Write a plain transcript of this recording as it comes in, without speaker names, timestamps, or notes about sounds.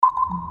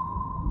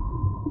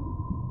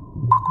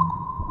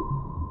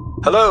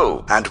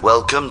Hello, and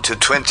welcome to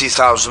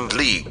 20,000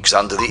 Leagues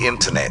Under the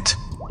Internet.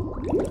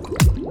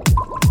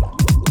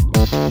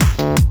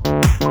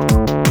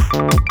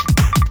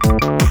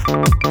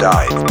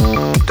 Dive.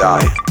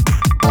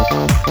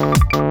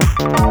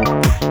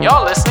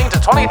 You're listening to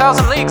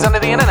 20,000 Leagues Under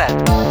the Internet,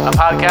 a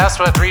podcast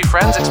where three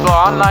friends explore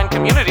online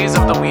communities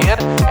of the weird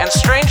and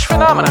strange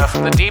phenomena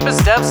from the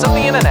deepest depths of the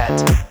internet.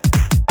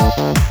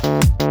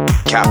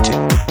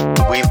 Captain,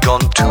 we've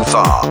gone too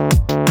far.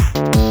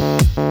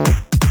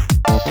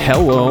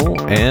 Hello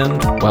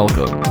and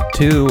welcome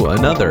to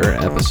another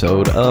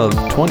episode of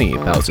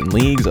 20,000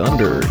 Leagues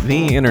Under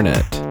the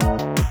Internet.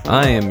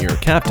 I am your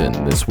captain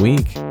this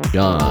week,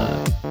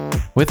 John.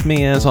 With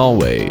me, as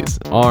always,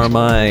 are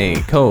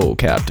my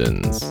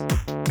co-captains,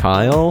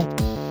 Kyle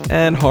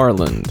and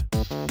Harland.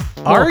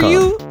 Are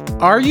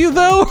you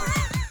though?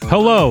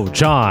 Hello,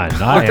 John.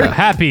 I am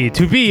happy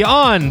to be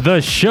on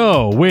the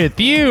show with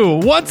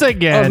you once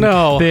again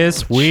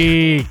this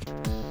week.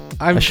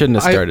 I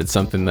shouldn't have started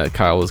something that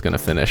Kyle was going to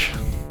finish.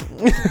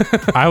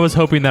 I was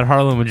hoping that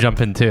Harlan would jump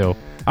in too.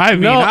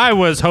 I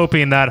was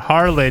hoping that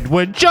Harlan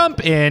would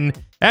jump in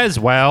as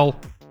well.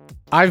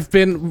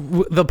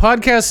 The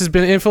podcast has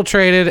been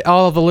infiltrated.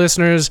 All of the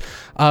listeners,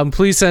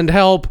 please send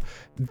help.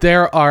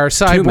 There are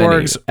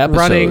cyborgs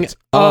running.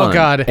 Oh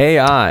God,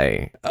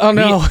 AI. Oh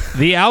no,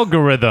 the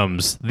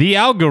algorithms.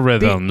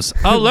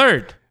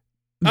 Alert!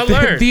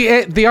 Alert!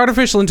 The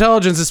artificial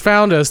intelligence has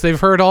found us. They've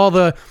heard all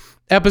the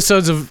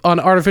episodes on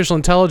artificial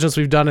intelligence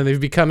we've done, and they've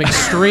become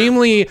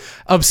extremely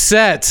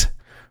upset.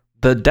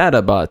 The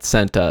Databots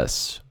sent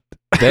us.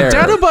 They're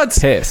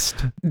pissed.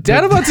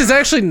 Databots is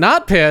actually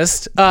not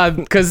pissed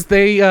because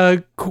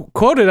they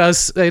quoted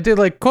us. They did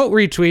quote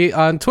retweet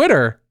on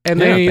Twitter. And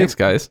thanks,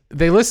 guys.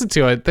 They listened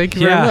to it. Thank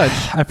you very much.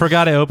 I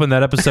forgot I opened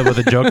that episode with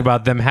a joke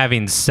about them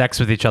having sex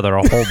with each other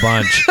a whole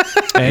bunch.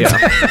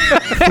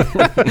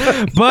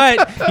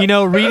 But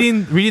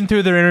reading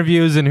through their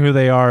interviews and who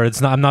they are,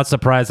 I'm not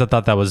surprised. I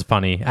thought that was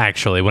funny,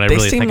 actually, when I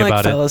really think about it. They seem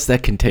like fellas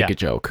that can take a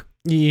joke.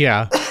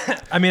 Yeah.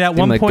 I mean, at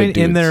one point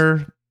in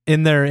their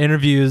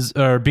interviews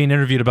or being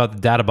interviewed about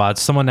the Databots,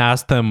 someone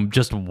asked them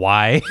just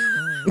why.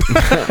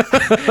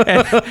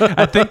 And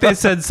I think they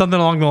said something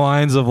along the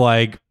lines of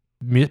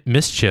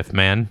mischief,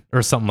 man,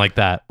 or something like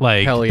that.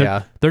 Hell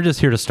yeah. They're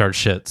just here to start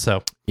shit.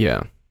 So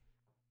yeah,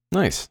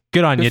 nice.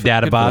 Good on you,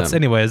 Databots.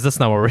 Anyways, that's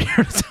not what we're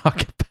here to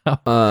talk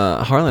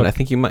about. Harlan, I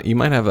think you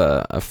might have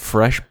a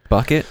fresh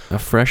bucket, a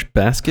fresh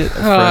basket.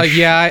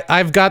 Yeah,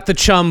 I've got the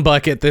chum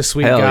bucket this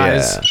week,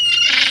 guys. Yeah.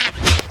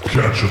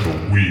 Catch of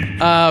the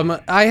week.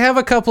 I have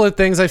a couple of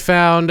things I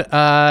found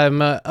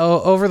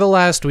over the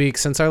last week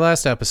since our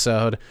last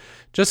episode.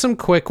 Just some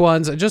quick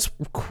ones. Just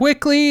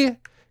quickly,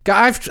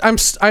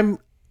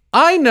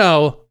 I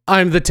know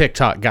I'm the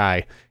TikTok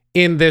guy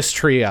in this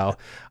trio.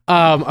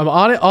 I'm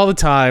on it all the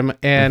time,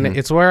 and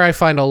it's where I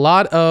find a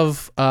lot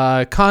of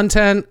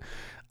content.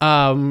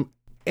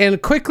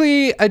 And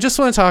quickly, I just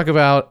want to talk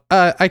about,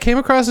 I came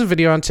across a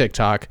video on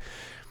TikTok.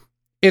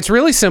 It's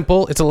really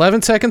simple. It's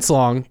 11 seconds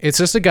long. It's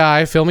just a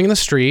guy filming in the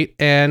street,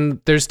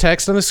 and there's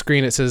text on the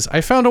screen. It says,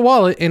 "I found a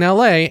wallet in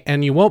LA,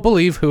 and you won't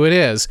believe who it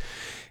is."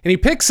 And he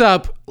picks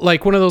up one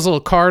of those little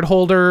card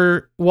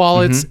holder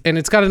wallets, and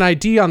it's got an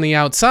ID on the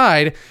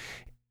outside.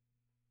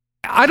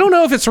 I don't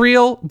know if it's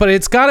real, but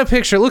it's got a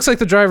picture. It looks like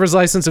the driver's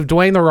license of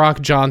Dwayne "The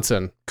Rock"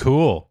 Johnson.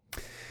 Cool.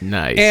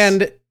 Nice.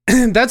 And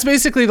that's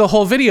basically the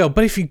whole video.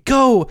 But if you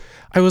go,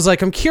 I was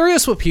like, I'm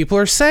curious what people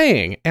are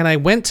saying. And I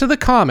went to the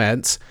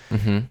comments,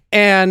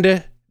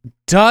 and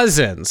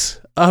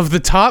dozens of the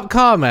top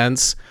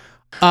comments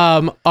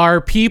are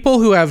people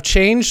who have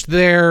changed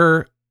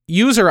their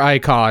user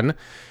icon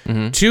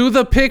to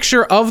the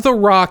picture of The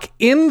Rock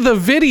in the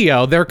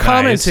video they're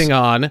commenting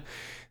on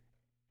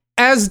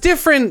as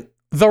different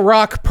The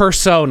Rock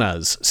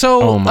personas.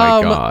 So, oh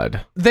my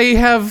God. They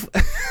have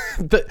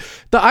the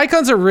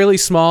icons are really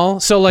small.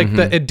 So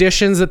the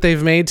additions that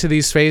they've made to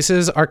these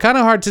faces are kind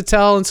of hard to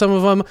tell in some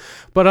of them,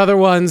 but other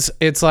ones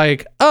it's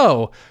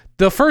the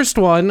first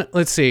one,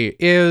 let's see,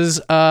 is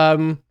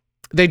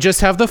they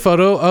just have the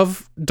photo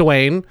of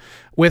Dwayne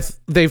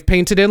they've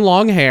painted in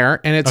long hair,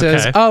 and it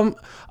says,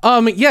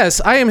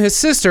 yes, I am his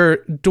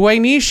sister,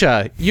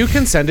 Dwaynisha. You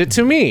can send it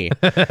to me.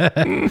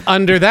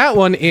 Under that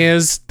one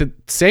is the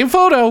same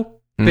photo.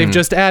 They've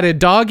just added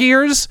dog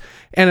ears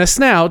and a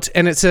snout,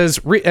 and it says,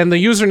 and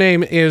the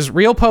username is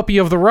Real Puppy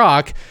of The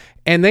Rock,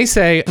 and they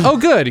say, "Oh,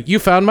 good, you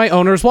found my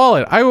owner's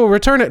wallet. I will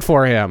return it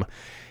for him."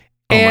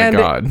 My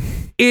God.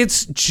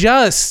 It's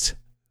just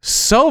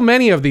so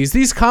many of these.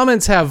 These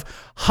comments have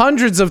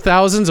hundreds of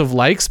thousands of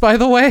likes, by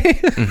the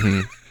way.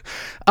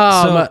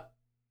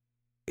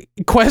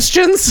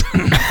 Questions?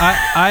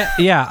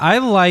 I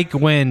like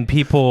when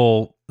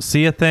people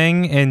see a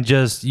thing and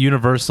just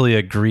universally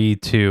agree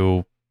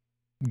to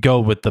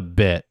go with the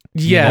bit.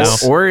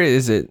 Yes. Or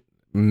is it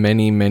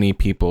many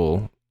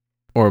people,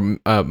 or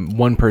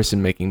one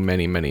person making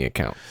many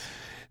accounts?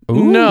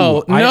 Ooh,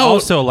 no. I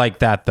also like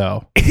that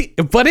though.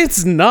 But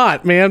it's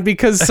not, man,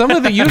 because some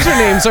of the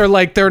usernames are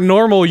like their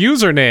normal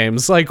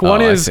usernames. Like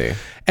one is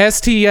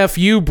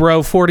STFU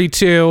bro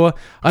 42.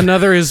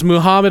 Another is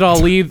Muhammad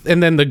Ali,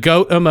 and then the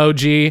goat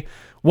emoji.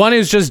 One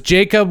is just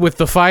Jacob with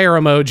the fire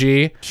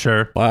emoji.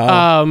 Sure.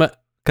 Wow.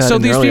 Got So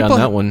in these early people on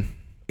that one.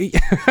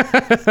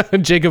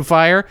 Jacob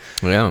Fire.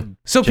 Yeah.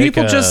 So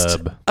people just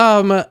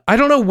I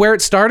don't know where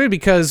it started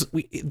because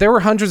there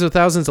were hundreds of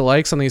thousands of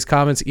likes on these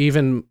comments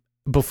even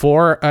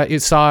before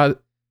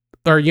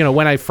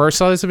when I first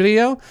saw this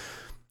video.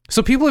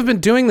 So people have been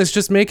doing this,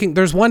 just making.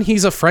 There's one.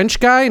 He's a French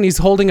guy and he's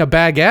holding a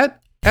baguette.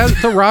 As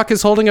The Rock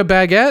is holding a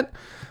baguette.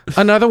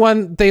 Another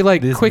one. They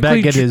like This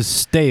quickly. baguette is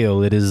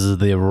stale. It is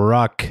the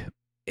Rock.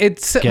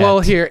 It's Get well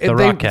here. the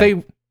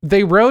rocket.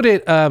 They wrote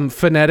it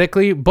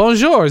phonetically.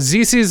 Bonjour,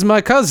 this is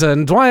my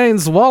cousin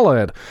Dwayne's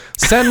wallet.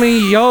 Send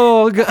me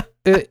your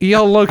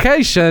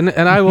location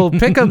and I will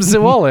pick up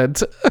the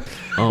wallet.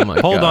 Oh my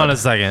god. Hold on a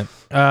second.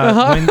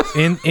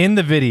 When in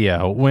the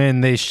video,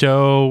 when they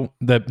show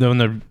that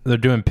when they're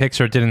doing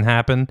pics or it didn't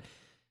happen,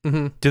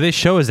 do they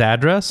show his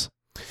address?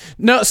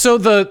 No, so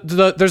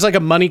the there's like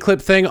a money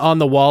clip thing on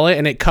the wallet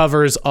and it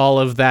covers all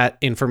of that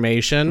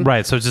information.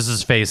 Right, so it's just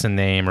his face and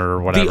name or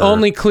whatever. The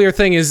only clear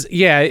thing is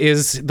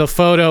the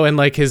photo and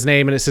like his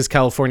name and it says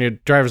California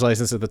driver's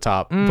license at the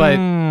top. But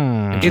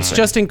it's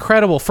just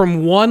incredible.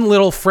 From one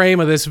little frame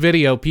of this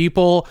video,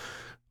 people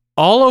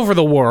all over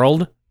the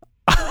world,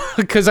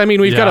 because I mean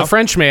we've got a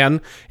French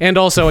man and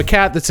also a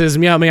cat that says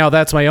meow meow,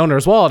 that's my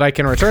owner's wallet, I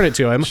can return it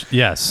to him.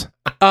 Yes.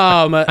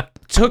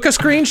 Took a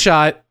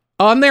screenshot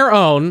on their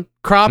own,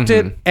 cropped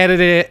it,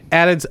 edited it,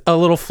 added a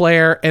little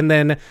flair, and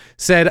then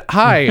said,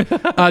 "Hi,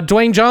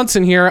 Dwayne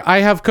Johnson here.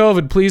 I have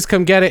COVID. Please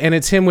come get it." And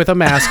it's him with a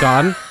mask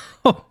on.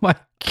 Oh my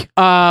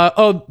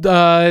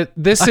god.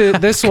 This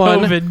one.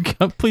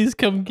 COVID, please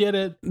come get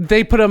it.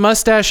 They put a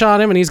mustache on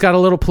him, and he's got a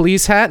little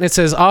police hat, and it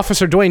says,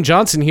 "Officer Dwayne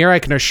Johnson here. I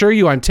can assure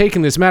you, I'm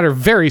taking this matter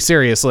very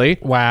seriously."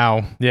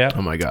 Wow. Yeah.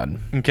 Oh my god.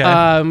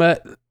 Okay.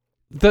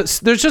 There's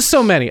just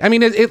so many. I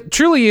mean, it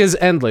truly is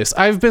endless.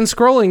 I've been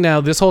scrolling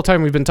now this whole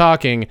time we've been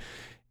talking,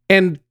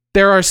 and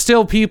there are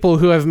still people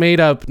who have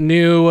made up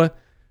new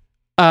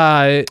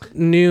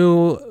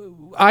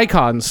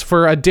icons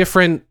for a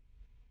different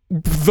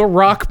The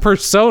Rock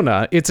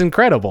persona. It's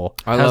incredible.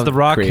 I Has love The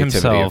Rock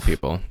creativity himself of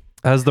people.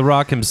 Has The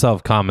Rock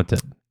himself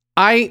commented?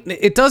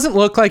 It doesn't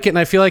look like it, and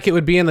I feel like it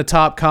would be in the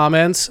top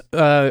comments.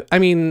 I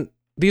mean,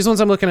 these ones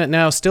I'm looking at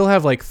now still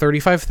have like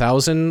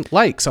 35,000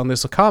 likes on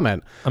this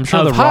comment. I'm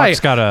sure The Rock's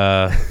got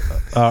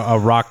a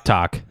rock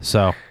talk,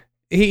 so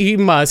he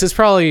must. It's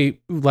probably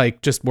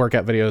like just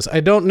workout videos. I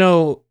don't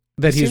know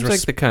that he's seems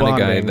like the kind of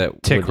guy responding.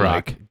 that Tick would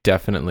Rock. like,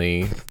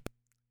 definitely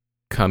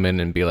come in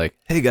and be like,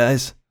 "Hey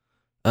guys,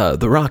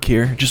 The Rock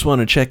here. Just want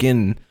to check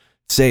in,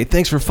 say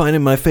thanks for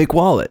finding my fake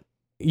wallet."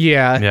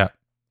 Yeah.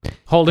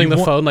 Holding You the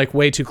wa- phone like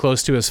way too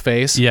close to his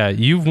face. yeah,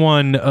 you've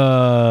won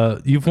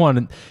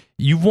an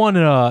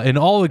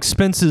all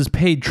expenses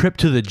paid trip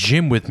to the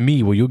gym with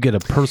me where you'll get a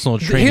personal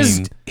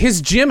training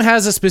His gym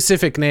has a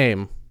specific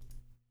name.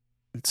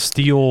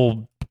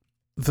 steel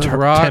The Ter-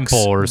 Rock's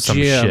Temple or some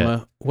gym. shit.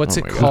 What's Oh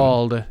it my God.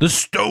 called? the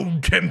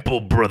Stone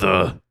Temple,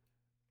 brother.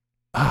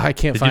 I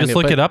can't Did find you just it.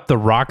 look but it up? The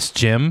Rock's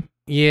gym.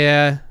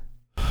 Yeah.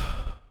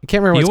 I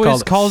can't remember He what it's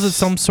always called. calls it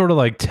some sort of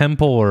like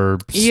temple or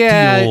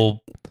Yeah,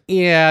 steel.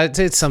 Yeah,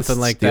 it's something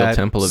like Steel that.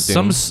 Temple of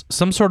Doom.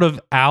 Some sort of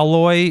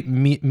alloy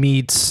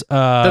meets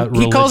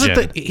He calls it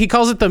religion. he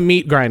calls it the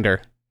meat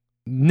grinder.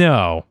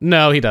 No.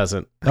 No, he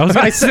doesn't. I was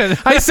I said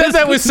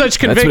that with such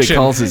That's what conviction. he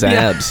calls his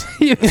abs.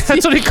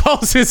 That's what he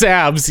calls his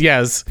abs.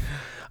 Yes.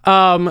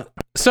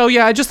 So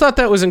yeah, I just thought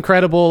that was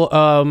incredible.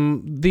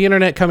 The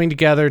internet coming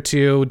together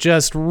to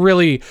just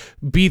really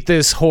beat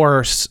this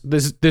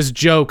this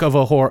joke of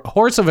a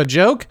horse of a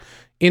joke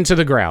into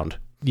the ground.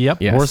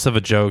 Yep. Yes. Horse of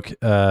a joke.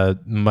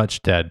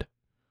 Much dead.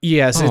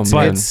 Yes, Oh, it's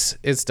man.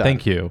 it's done.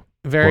 Thank you.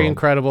 Very world.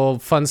 incredible,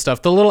 fun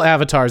stuff. The little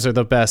avatars are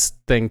the best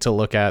thing to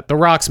look at. The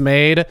Rock's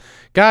maid,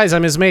 guys.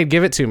 I'm his maid.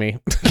 Give it to me.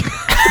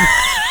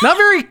 not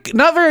very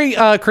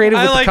creative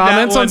I with like the that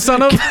comments one. on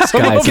some of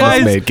Guys,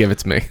 them. made, give it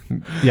to me.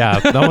 Yeah,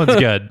 that one's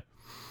good.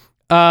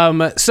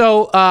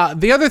 So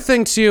the other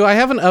thing too, I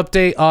have an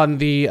update on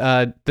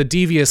the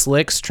devious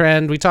licks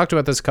trend. We talked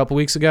about this a couple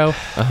weeks ago.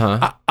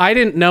 I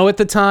didn't know at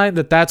the time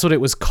that that's what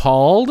it was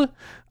called.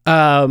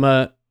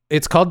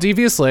 It's called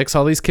devious licks.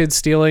 All these kids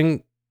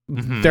stealing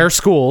their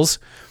schools.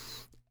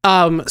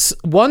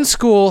 One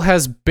school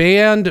has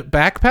banned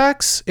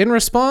backpacks in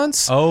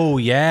response. Oh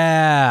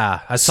yeah,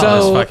 I saw So-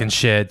 this fucking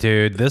shit,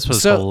 dude. This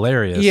was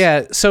hilarious.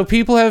 Yeah, so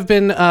people have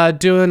been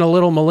doing a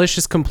little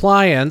malicious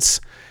compliance,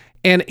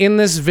 and in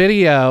this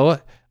video,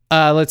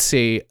 let's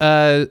see,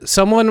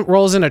 someone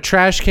rolls in a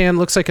trash can.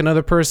 Looks like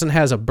another person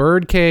has a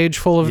bird cage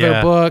full of their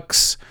Yeah.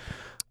 books.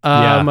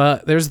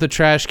 There's the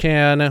trash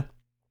can.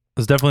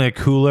 There's definitely a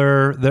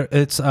cooler. There,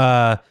 it's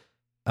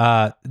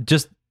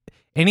just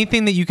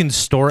anything that you can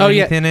store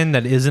yeah. anything in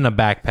that isn't a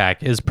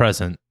backpack is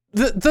present.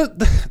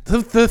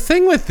 The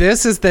thing with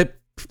this is that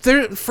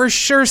they're for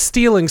sure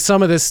stealing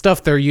some of this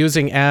stuff they're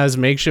using as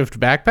makeshift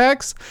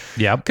backpacks.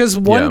 Yep. Because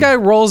one Yeah. guy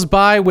rolls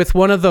by with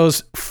one of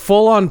those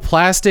full-on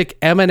plastic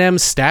M&M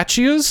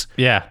statues.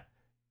 Yeah.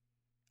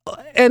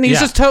 and he's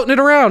just toting it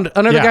around.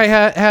 Another guy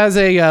has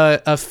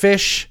a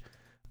fish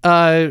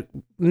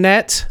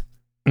net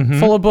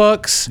full of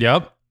books.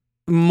 Yep.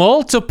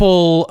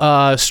 Multiple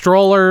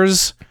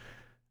strollers.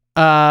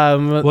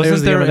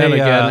 Wasn't there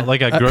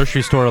a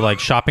grocery store like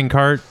shopping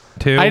cart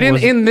too?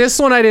 In this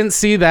one I didn't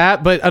see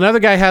that, but another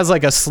guy has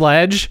like a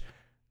sledge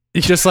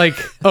just like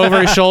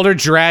over his shoulder,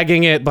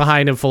 dragging it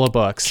behind him full of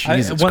books.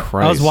 Jesus Christ.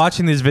 I was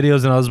watching these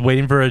videos and I was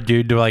waiting for a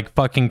dude to like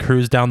fucking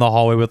cruise down the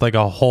hallway with like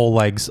a whole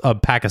a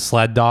pack of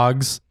sled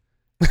dogs,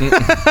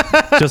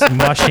 just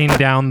mushing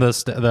down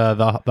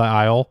the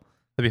aisle.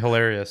 That'd be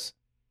hilarious.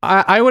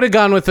 I would have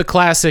gone with the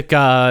classic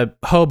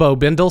hobo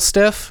bindle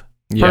stiff.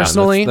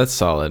 Personally, that's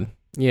solid.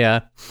 Yeah.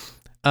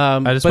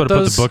 I just would have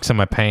put the books in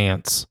my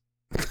pants.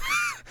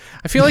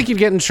 I feel like you'd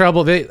get in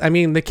trouble. They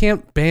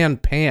can't ban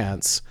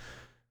pants.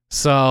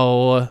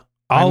 So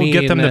I'll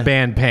get them to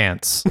ban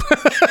pants.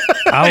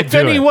 If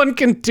anyone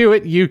can do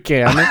it, you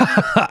can.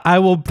 I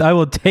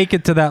will take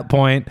it to that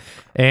point,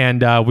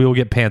 and we will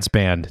get pants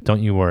banned.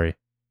 Don't you worry.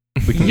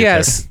 We can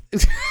yes.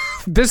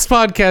 This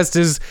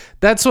podcast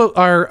that's what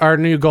our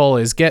new goal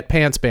is. Get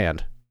pants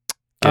banned.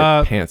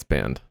 Get pants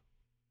banned.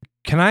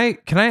 Can I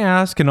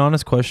ask an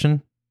honest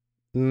question?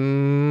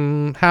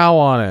 How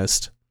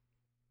honest?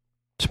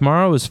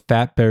 Tomorrow is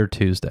Fat Bear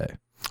Tuesday.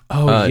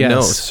 Oh, yes.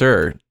 No,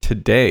 sir.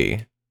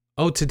 Today.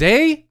 Oh,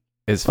 today?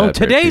 Is Fat Bear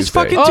today's Tuesday.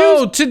 fucking Tuesday.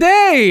 Oh,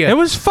 today. It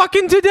was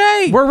fucking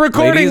today. We're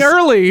recording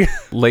early.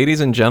 Ladies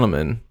and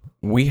gentlemen,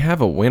 we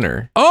have a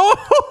winner. Oh,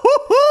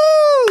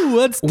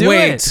 let's do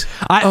it.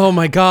 Oh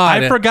my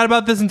God. I forgot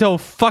about this until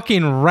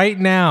fucking right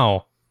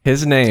now.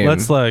 His name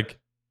Let's look.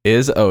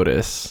 Is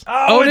Otis.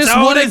 Oh, Otis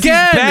won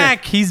again.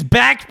 He's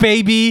back,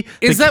 baby.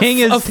 Is the that king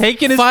is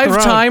taking his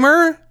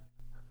five-timer?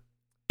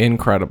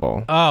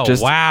 Incredible. Oh,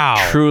 just wow.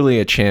 Truly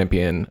a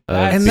champion of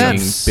And being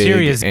that's big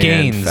serious and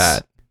gains.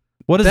 fat.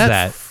 What is that?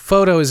 That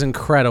Photo is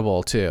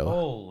incredible too.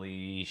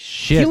 Holy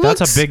shit.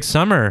 That's a big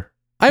summer.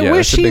 I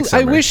wish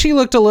he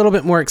looked a little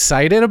bit more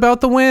excited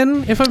about the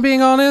win, if I'm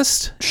being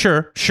honest.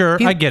 Sure.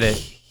 I get it.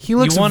 He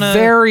looks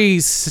very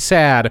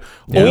sad.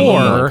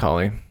 Or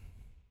Collie.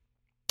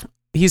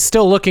 He's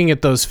still looking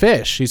at those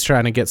fish. He's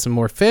trying to get some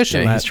more fish.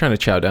 Yeah, he's trying to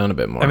chow down a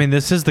bit more. I mean,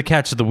 this is the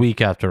catch of the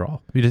week after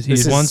all. He's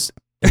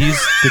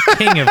the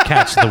king of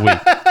catch of the week.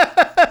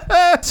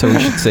 So we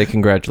should say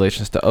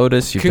congratulations to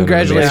Otis.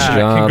 Congratulations. Done an amazing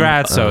job.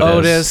 Congrats,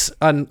 Otis.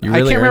 I can't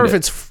remember if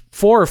it's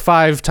 4 or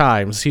 5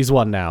 times he's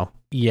won now.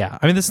 Yeah.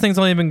 I mean, this thing's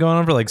only been going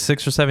on for like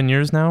 6 or 7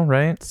 years now,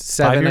 right?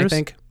 7, I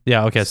think.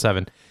 Yeah, okay,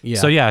 7. Yeah.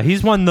 So yeah,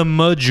 he's won the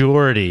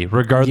majority,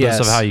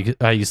 regardless of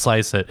how you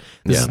slice it.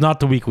 This is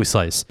not the week we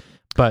slice,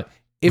 but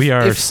we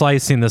are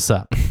slicing this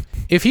up.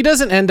 If he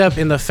doesn't end up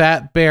in the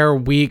Fat Bear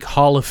Week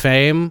Hall of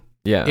Fame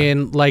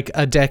in like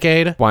a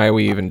decade, why are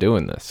we even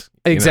doing this?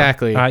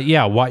 Exactly. Why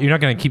you're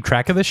not going to keep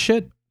track of this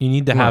shit? You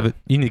need to have it.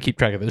 You need to keep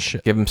track of this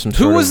shit. Give him some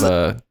sort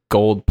of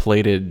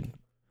gold-plated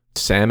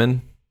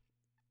salmon.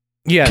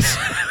 Yes.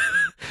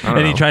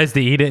 And he tries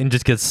to eat it and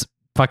just gets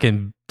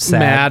fucking sad.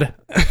 Mad.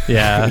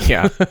 Yeah.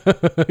 Yeah.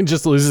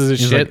 Just loses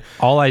his shit. Like,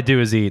 all I do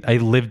is eat. I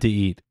live to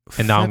eat,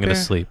 and now I'm going to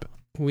sleep.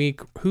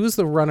 Week. Who's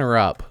the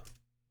runner-up?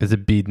 Is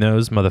it Bead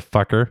Nose,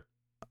 motherfucker?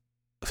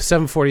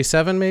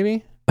 747,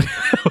 maybe?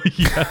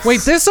 Yes.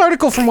 Wait, this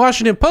article from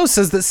Washington Post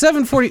says that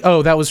 740.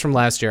 Oh, that was from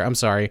last year. I'm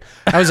sorry.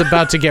 I was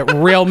about to get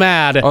real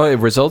mad. Oh,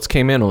 results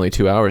came in only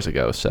 2 hours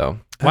ago. So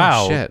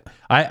wow. Oh, shit.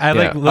 I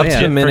up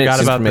to minutes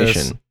forgot about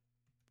information. this.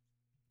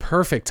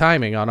 Perfect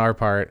timing on our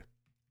part.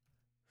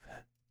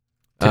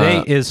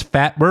 Today is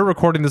We're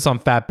recording this on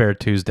Fat Bear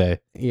Tuesday.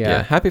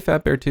 Yeah. Happy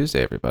Fat Bear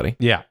Tuesday, everybody.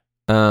 Yeah.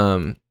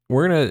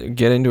 We're gonna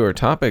get into our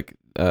topic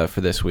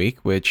for this week,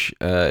 which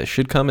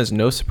should come as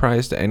no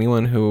surprise to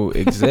anyone who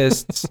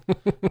exists.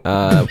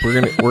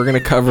 We're gonna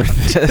cover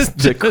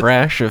the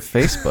crash of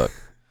Facebook.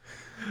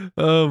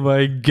 Oh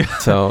my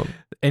god! So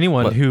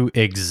anyone who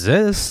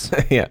exists,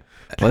 yeah,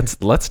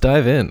 let's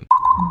dive in.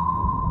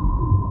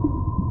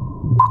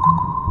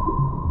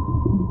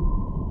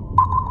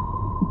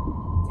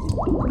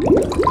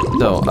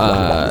 So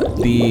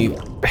the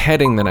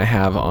heading that I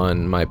have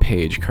on my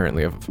page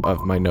currently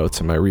of my notes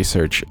and my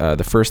research,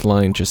 the first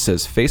line just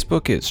says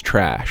Facebook is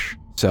trash.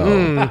 So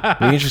we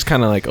can just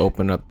kind of like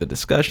open up the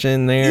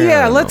discussion there.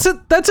 Yeah,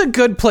 that's a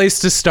good place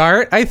to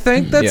start. I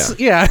think that's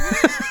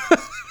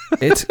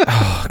It's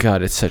oh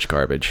god, it's such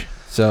garbage.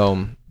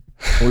 So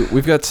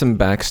we've got some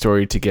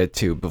backstory to get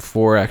to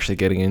before actually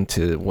getting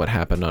into what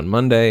happened on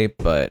Monday.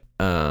 But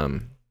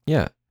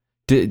yeah,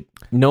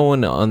 no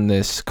one on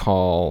this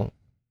call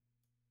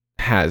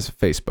has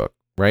Facebook,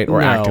 right?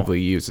 Or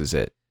actively uses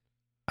it.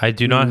 I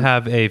do not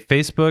have a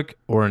Facebook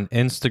or an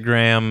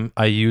Instagram.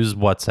 I use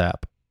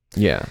WhatsApp.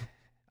 Yeah.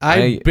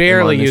 I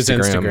barely use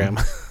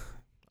Instagram.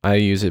 I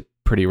use it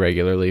pretty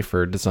regularly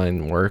for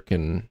design work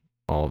and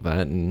all of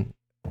that. And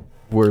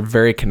we're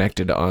very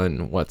connected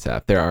on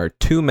WhatsApp. There are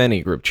too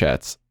many group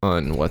chats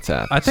on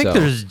WhatsApp. I think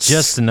there's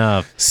just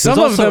enough. Some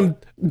of them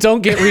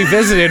don't get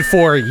revisited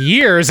for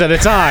years at a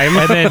time.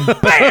 And then,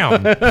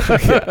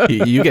 bam!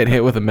 you get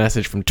hit with a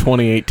message from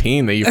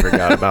 2018 that you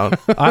forgot about.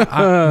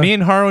 Me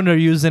and Harwin are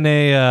using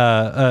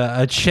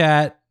a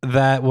chat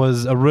that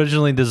was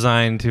originally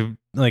designed to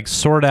like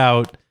sort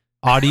out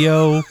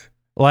audio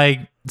like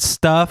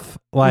stuff,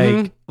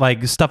 like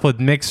stuff with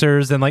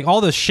mixers and like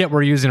all the shit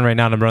we're using right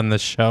now to run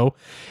this show.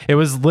 It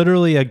was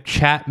literally a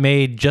chat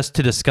made just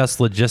to discuss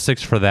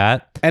logistics for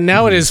that. And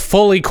now it is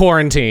fully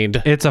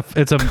quarantined. It's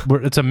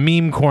a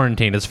meme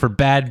quarantine. It's for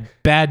bad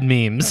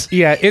memes.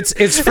 Yeah,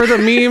 it's for the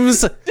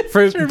memes,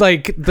 for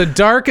like the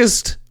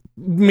darkest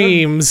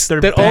memes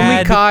They're that bad.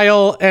 only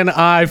Kyle and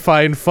I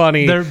find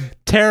funny. They're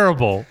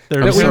terrible.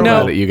 I'm we so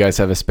know- glad that you guys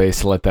have a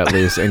space to let that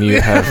loose, and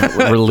you have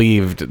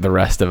relieved the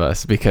rest of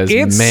us because,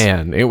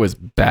 man, it was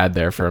bad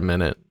there for a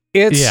minute.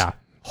 It's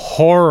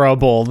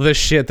horrible, the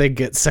shit they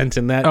get sent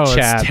in that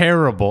chat. It's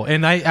terrible.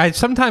 And I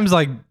sometimes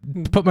like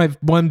put my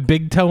one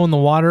big toe in the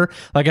water.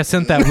 Like I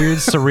sent that weird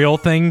surreal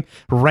thing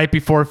right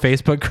before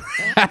Facebook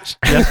crashed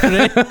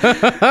yesterday.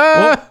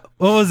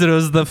 What was it? It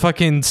was the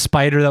fucking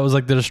spider that was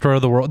like the destroyer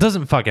of the world. It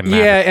doesn't fucking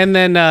matter. Yeah, and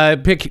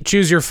then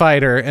choose your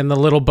fighter, and the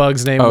little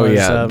bug's name was...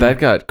 that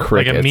got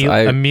crickets.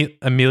 Like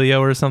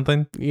Emilio or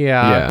something.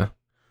 Yeah.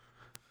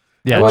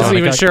 Yeah, I wasn't John,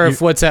 even sure if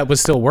WhatsApp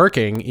was still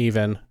working,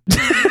 even.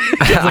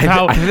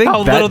 how think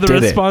how that little the did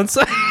it. response.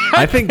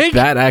 I think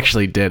that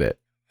actually did it.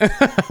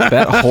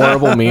 That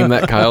horrible meme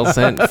that Kyle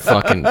sent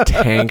fucking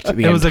tanked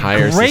the It was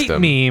entire a great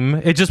system.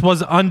 meme. It just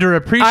was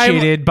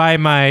underappreciated by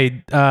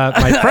my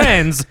my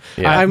friends.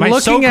 Yeah. My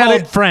looking at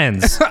so-called it-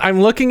 friends.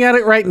 I'm looking at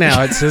it right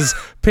now. It says,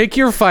 pick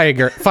your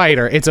fighter.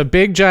 It's a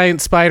big,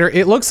 giant spider.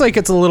 It looks like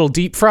it's a little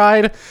deep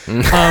fried. And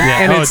it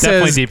definitely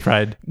says, deep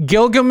fried.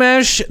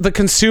 Gilgamesh, the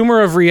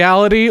consumer of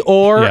reality,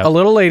 or Yeah. a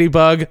little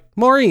ladybug,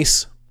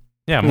 Maurice.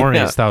 Yeah, Maurice,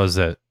 Yeah. that was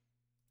it.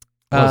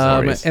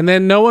 Maurice. And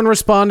then no one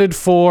responded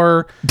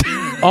for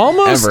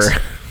almost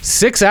Ever.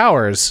 6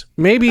 hours,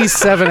 maybe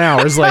 7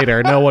 hours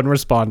later. No one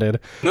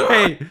responded.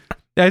 Hey,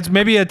 it's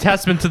maybe a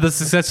testament to the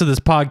success of this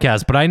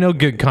podcast, but I know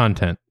good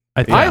content.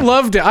 I think. I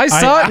loved it. I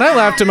saw it and I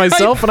laughed to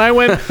myself and I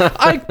went,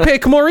 I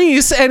pick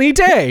Maurice any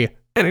day.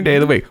 Any day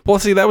of the week. Well,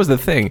 see, that was the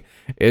thing.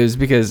 Is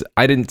because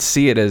I didn't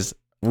see it as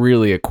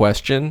really a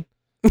question.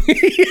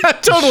 Yeah,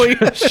 totally.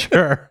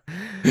 Sure.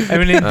 I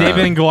mean, in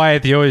David and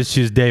Goliath, you always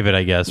choose David,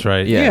 I guess,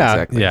 right? Yeah.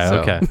 Exactly. Yeah.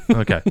 So,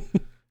 Okay.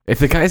 if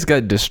the guy's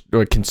got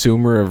or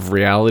consumer of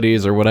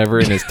realities or whatever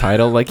in his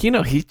title, like, he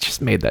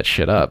just made that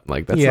shit up.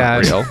 Like, that's Yeah.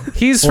 not real.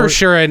 He's for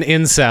sure an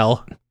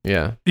incel.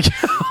 Yeah.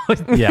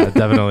 Yeah,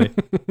 definitely.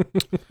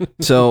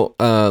 So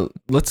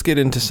let's get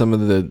into some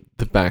of the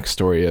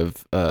backstory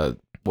of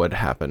what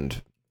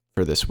happened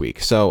for this week.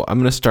 So I'm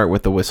going to start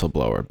with the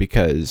whistleblower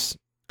because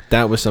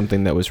that was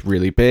something that was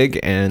really big,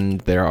 and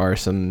there are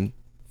some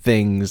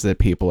things that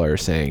people are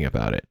saying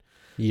about it.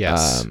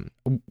 Yes.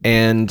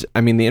 And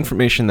I mean, the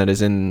information that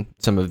is in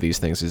some of these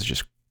things is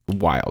just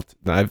wild.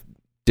 I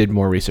did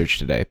more research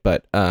today,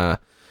 but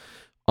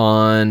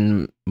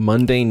on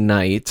Monday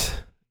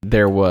night,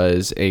 there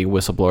was a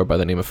whistleblower by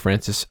the name of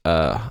Frances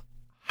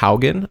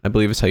Haugen, I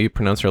believe is how you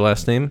pronounce her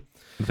last name,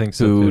 I think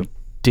so. who Too.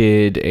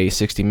 did a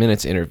 60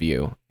 Minutes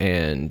interview,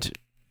 and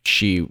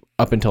she,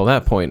 up until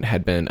that point,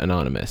 had been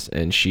anonymous,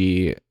 and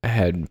she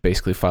had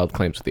basically filed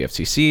claims with the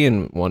FCC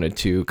and wanted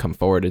to come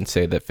forward and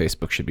say that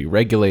Facebook should be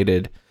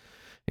regulated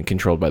and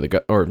controlled by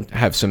or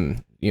have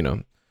some,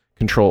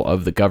 control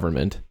of the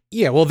government.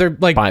 Yeah, well, they're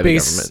like By the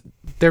government.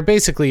 They're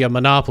basically a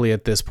monopoly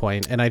at this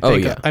point, and I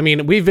think, yeah. I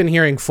mean, we've been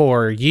hearing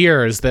for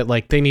years that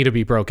like they need to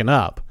be broken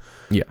up.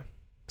 Yeah.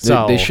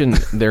 So They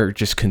shouldn't. They're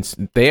just.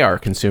 They are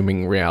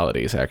consuming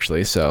realities,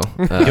 actually. So.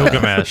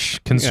 Gilgamesh,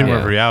 consumer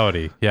of Yeah.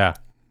 reality. Yeah.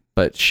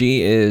 But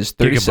she is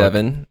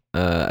 37,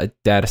 a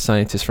data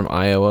scientist from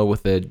Iowa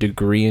with a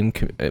degree in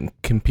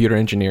computer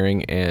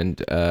engineering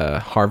and a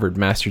Harvard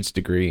master's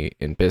degree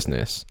in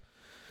business.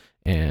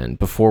 And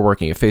before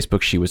working at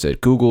Facebook, she was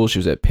at Google, she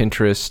was at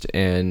Pinterest,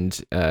 and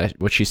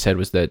what she said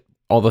was that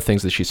all the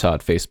things that she saw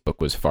at Facebook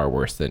was far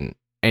worse than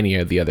any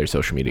of the other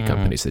social media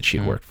companies that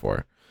she'd worked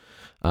for.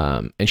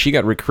 And she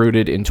got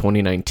recruited in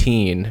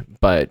 2019,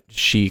 but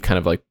she kind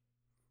of like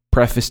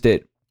prefaced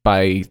it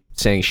by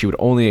saying she would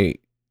only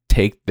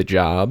take the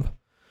job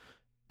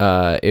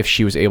if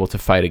she was able to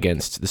fight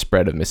against the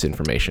spread of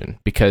misinformation,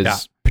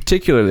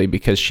 particularly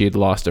because she had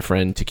lost a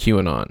friend to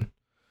QAnon.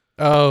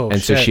 Oh,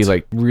 and shit. so she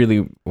like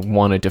really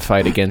wanted to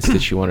fight against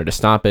it. She wanted to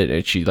stop it,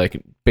 and she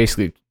like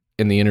basically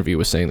in the interview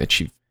was saying that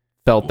she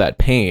felt that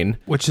pain,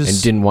 Which is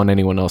and didn't want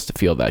anyone else to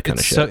feel that kind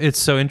of shit. So it's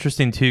so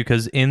interesting too,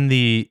 because in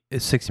the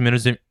 60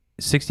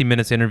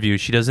 Minutes interview,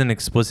 she doesn't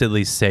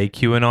explicitly say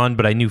QAnon,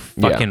 but I knew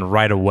fucking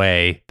right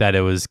away that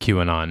it was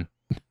QAnon.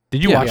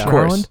 Did you watch of it,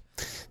 course. Harlan?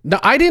 No,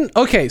 I didn't.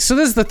 Okay, so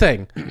this is the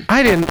thing.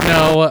 I didn't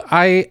know.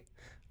 I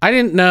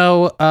didn't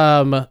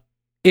know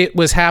it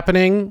was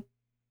happening.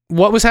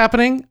 What was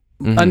happening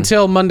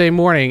until Monday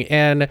morning,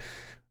 and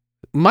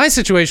my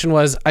situation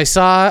was I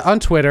saw on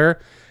Twitter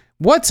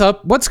what's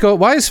up?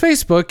 Why is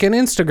Facebook and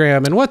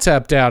Instagram and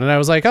WhatsApp down? And I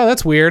was like, oh,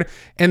 that's weird.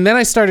 And then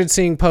I started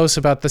seeing posts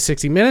about the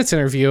 60 Minutes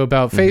interview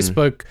about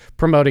Facebook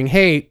promoting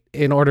hate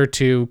in order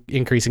to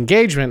increase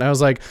engagement. And I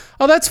was like,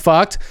 oh, that's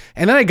fucked.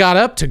 And then I got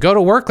up to go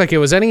to work like it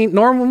was any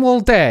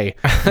normal day.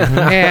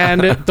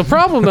 And the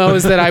problem, though,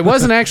 is that I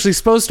wasn't actually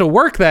supposed to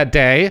work that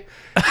day.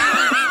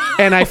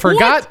 And I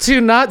forgot to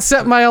not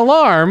set my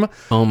alarm.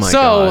 Oh my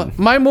God. God.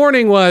 My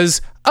morning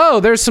was, oh,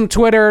 there's some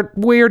Twitter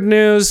weird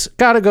news.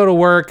 Gotta go to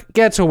work.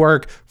 Get to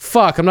work.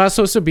 Fuck, I'm not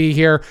supposed to be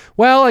here.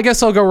 Well, I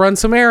guess I'll go run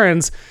some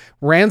errands.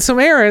 Ran some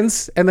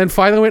errands, and then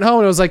finally went home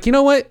and I was like, you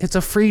know what? It's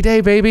a free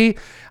day, baby.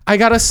 I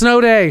got a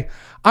snow day.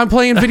 I'm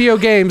playing video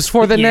games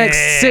for the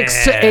next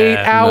 6 to 8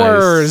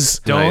 hours.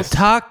 Don't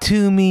talk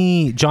to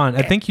me. John,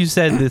 I think you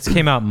said this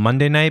came out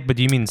Monday night, but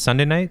do you mean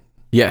Sunday night?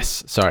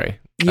 Yes, sorry.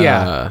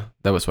 Yeah.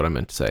 That was what I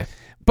meant to say.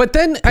 But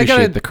then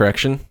Appreciate the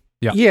correction.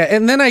 Yeah,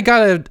 and then I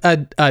got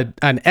an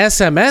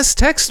SMS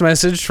text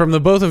message from the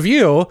both of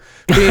you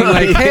being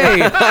like,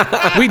 hey,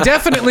 we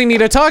definitely need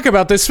to talk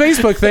about this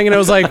Facebook thing. And I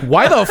was like,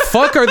 why the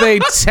fuck are they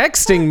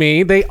texting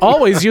me? They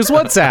always use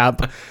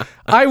WhatsApp.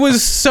 I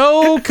was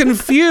so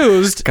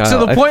confused to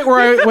the point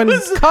where when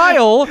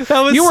Kyle,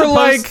 you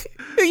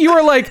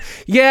were like,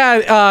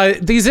 yeah,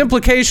 these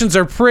implications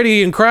are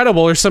pretty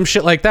incredible or some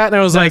shit like that. And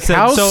I was like,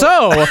 how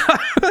so?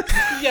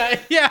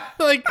 yeah,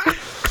 like...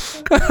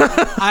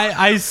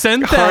 I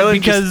sent that Harlan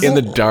because just in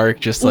the dark,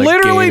 just like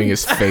literally gaming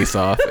his face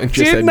off, and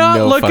just did had not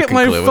no look at fucking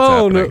my clue what's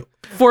phone happening.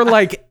 for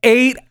like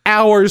 8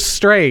 hours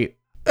straight.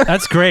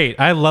 That's great.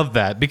 I love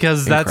that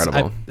because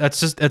Incredible.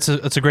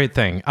 it's a great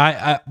thing.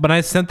 When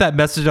I sent that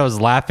message, I was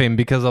laughing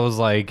because I was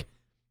like,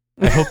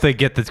 I hope they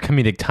get the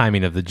comedic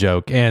timing of the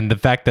joke and the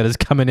fact that it's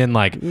coming in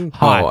like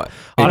hot.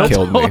 It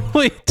killed me.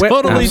 Totally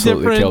Absolutely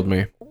different. killed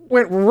me.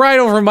 Went right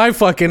over my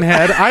fucking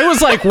head. I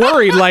was like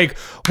worried, like,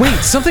 wait,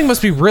 something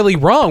must be really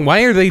wrong.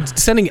 Why are they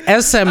sending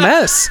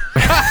SMS?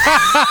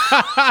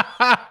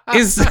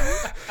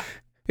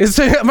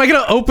 Am I going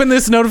to open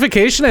this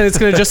notification and it's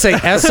going to just say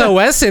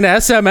SOS in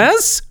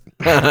SMS?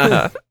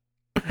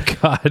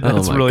 God,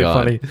 that's my really God.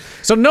 funny.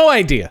 So no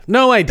idea.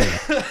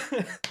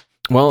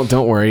 Well,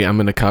 don't worry. I'm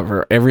going to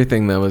cover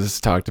everything that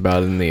was talked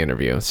about in the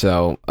interview.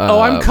 So,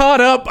 I'm caught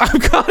up. I'm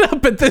caught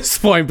up at this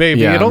point, baby.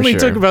 Yeah, it only I'm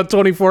took sure. about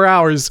 24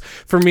 hours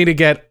for me to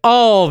get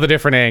all the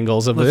different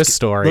angles of this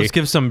story. Let's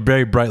give some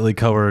very brightly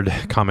colored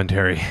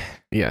commentary.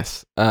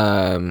 Yes.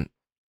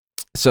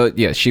 So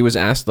yeah, she was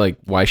asked like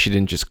why she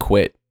didn't just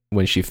quit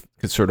when she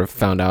sort of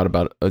found out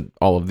about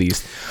all of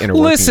these inner workings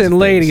of Listen, things.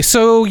 lady,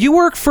 so you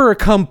work for a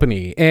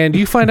company and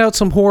you find out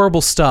some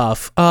horrible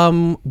stuff.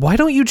 Why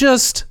don't you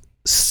just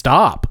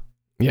stop?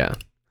 Yeah.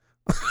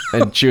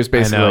 And she was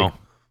basically know. like,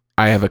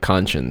 I have a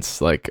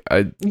conscience. Like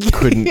I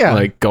couldn't Yeah.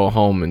 like go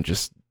home and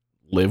just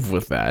live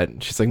with that.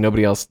 And she's like,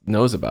 nobody else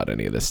knows about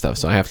any of this stuff,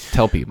 so I have to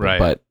tell people. Right.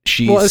 But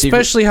she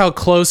Especially how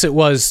close it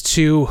was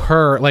to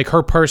her, like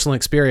her personal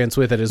experience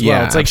with it as well.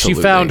 Yeah, It's like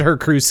absolutely. she found her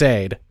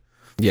crusade.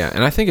 Yeah,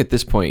 and I think at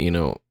this point, you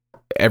know,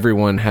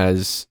 everyone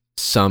has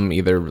some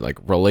either like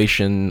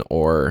relation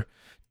or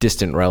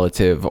distant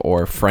relative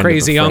or friend,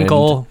 Crazy of a friend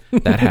uncle.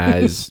 that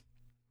has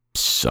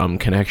some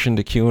connection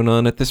to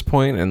QAnon at this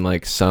point, and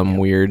like some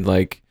weird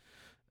like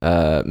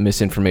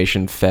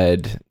misinformation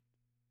fed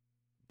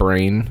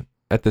brain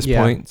at this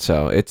Yeah. point.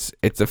 So it's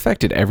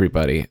affected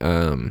everybody.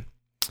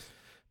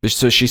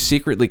 So she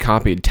secretly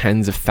copied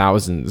tens of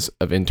thousands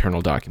of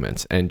internal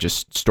documents and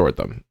just stored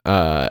them.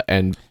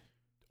 And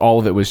all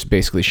of it was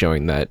basically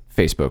showing that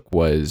Facebook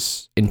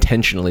was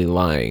intentionally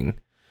lying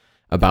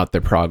about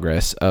the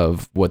progress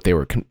of what they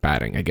were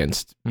combating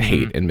against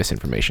hate and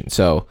misinformation.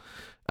 So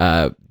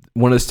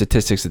one of the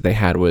statistics that they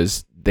had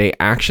was they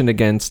actioned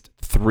against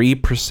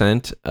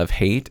 3% of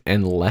hate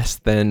and less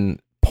than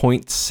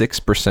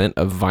 0.6%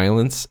 of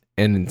violence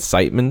and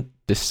incitement,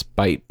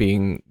 despite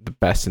being the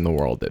best in the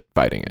world at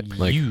fighting it.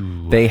 Like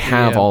they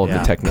have all of the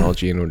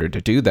technology in order to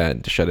do that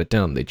and to shut it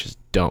down. They just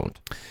don't.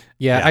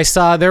 Yeah, I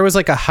saw there was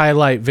like a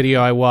highlight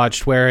video I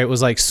watched where it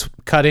was like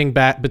cutting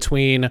back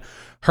between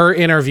her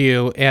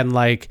interview and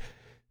like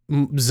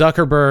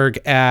Zuckerberg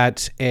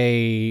at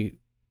a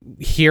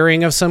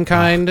hearing of some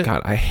kind. Oh,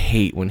 God, I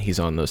hate when he's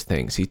on those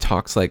things. He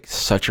talks like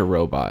such a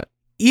robot.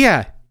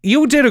 Yeah,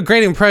 you did a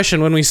great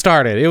impression when we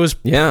started. It was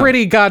Yeah.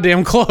 pretty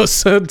goddamn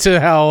close to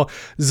how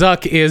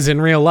Zuck is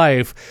in real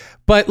life.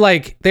 But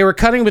like they were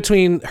cutting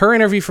between her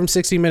interview from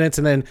 60 Minutes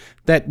and then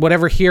that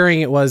whatever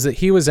hearing it was that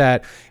he was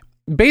at.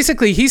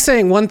 Basically, he's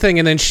saying one thing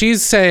and then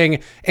she's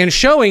saying and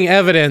showing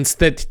evidence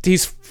that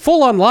he's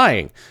full on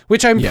lying,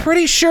 which I'm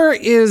pretty sure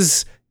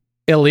is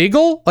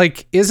illegal.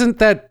 Like, isn't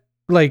that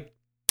like,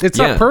 it's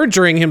not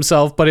perjuring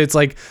himself, but it's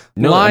like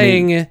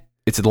lying. I mean,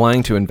 it's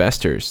lying to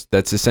investors.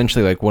 That's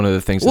essentially like one of the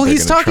things. Well, that they're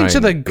he's gonna talking try to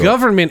the and go-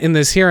 government in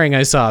this hearing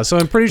I saw, so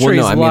I'm pretty sure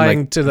he's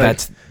lying to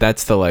the.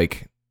 That's the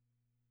like.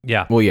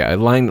 Yeah. Well, yeah,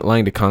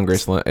 lying to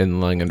Congress and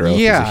lying under oath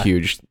is a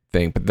huge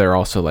thing, but they're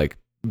also like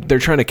they're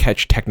trying to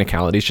catch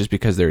technicalities just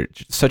because they're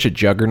such a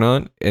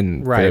juggernaut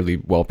and fairly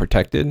well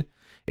protected.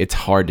 It's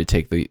hard to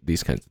take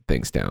these kinds of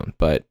things down.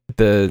 But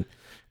the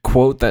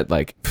quote that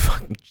like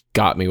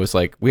got me was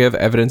like, we have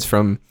evidence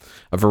from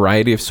a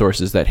variety of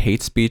sources that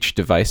hate speech,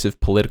 divisive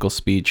political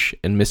speech,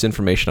 and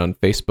misinformation on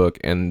Facebook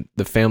and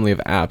the family of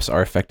apps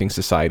are affecting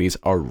societies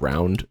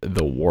around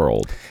the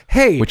world.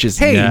 Which is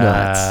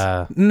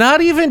nuts.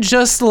 Not even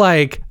just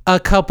like a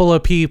couple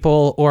of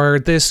people or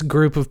this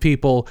group of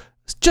people,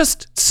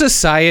 just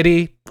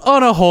society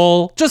on a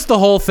whole, just the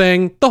whole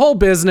thing, the whole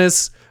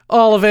business,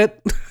 all of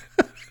it.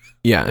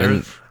 Yeah,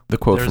 and the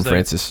quote from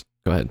Francis.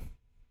 Go ahead.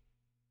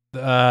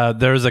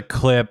 There's a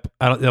clip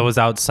that was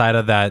outside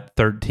of that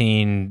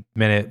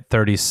 13-minute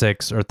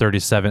 36 or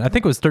 37. I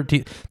think it was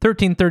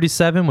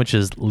 13:37, which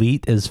is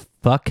late as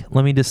fuck.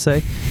 Let me just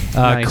say,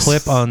 Nice.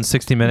 clip on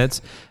 60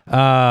 Minutes.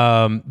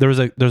 There's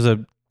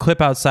a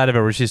clip outside of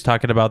it where she's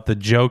talking about the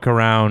joke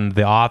around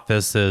the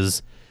office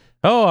is,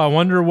 oh, I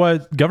wonder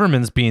what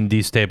government's being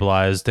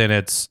destabilized, and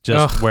it's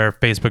just where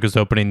Facebook is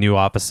opening new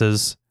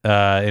offices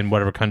in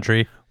whatever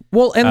country.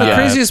 Well, and the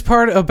craziest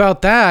part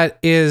about that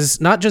is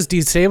not just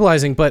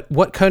destabilizing, but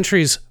what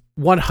countries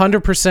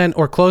 100%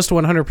 or close to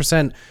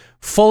 100%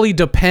 fully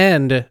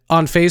depend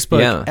on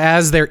Facebook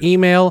as their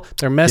email,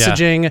 their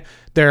messaging,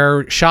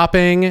 their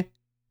shopping.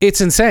 It's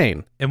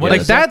insane. And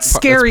like that's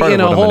scary in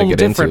a whole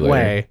different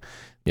way.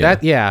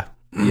 Yeah.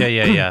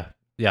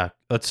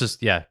 Let's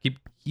just keep.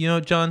 You know,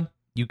 John,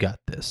 you got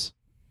this.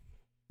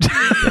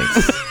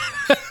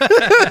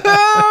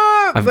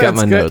 I've got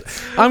my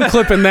notes. I'm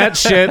clipping that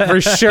shit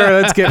for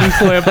sure. That's getting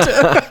clipped.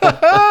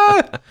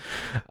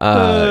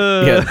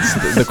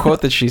 The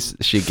quote that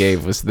she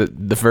gave was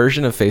the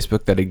version of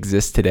Facebook that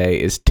exists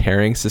today is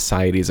tearing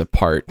societies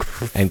apart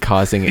and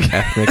causing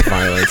ethnic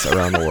violence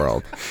around the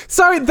world.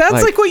 Sorry,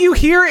 that's like what you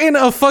hear in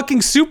a fucking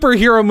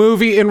superhero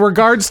movie in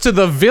regards to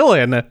the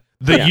villain.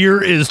 The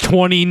year is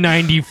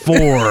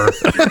 2094.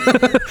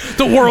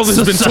 The world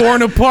has been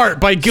torn apart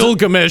by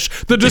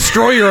Gilgamesh, the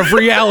destroyer of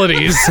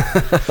realities.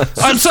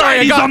 I'm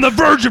sorry, He's on the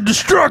verge of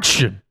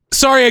destruction.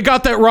 Sorry, I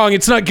got that wrong.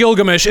 It's not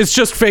Gilgamesh. It's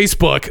just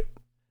Facebook.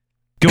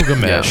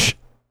 Gilgamesh.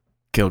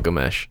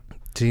 Gilgamesh.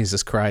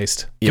 Jesus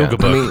Christ. Yeah,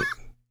 Gilgamesh.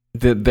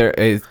 I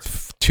mean,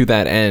 to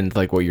that end,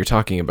 like what you're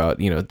talking about,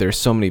 you know, there's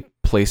so many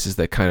places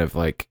that kind of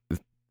like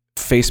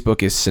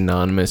Facebook is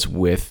synonymous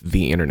with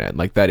the internet.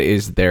 Like that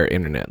is their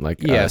internet. Like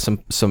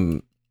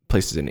some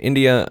places in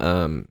India,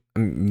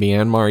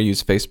 Myanmar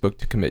use Facebook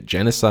to commit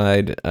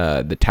genocide.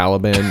 The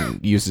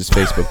Taliban uses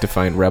Facebook to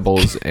find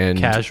rebels and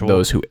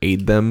those who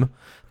aid them.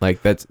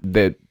 Like that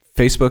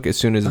Facebook, as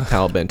soon as the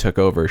Taliban took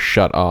over,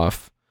 shut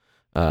off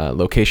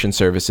location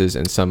services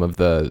and some of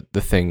the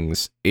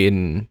things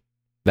in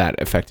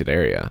that affected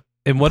area.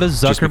 And what does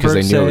Zuckerberg just because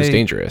they knew say? It was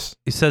dangerous.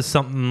 He says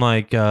something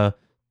like,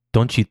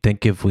 don't you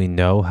think if we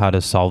know how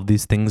to solve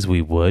these things, we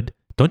would?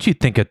 Don't you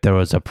think if there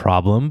was a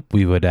problem,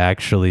 we would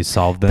actually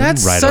solve them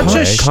That's right such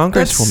away? a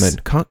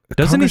Congresswoman.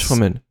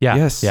 Congresswoman. Yeah.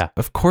 Yes. Yeah.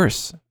 Of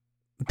course.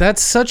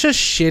 That's such a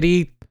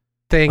shitty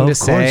thing to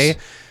say.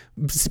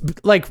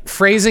 Like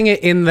phrasing it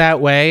in that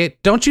way.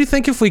 Don't you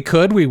think if we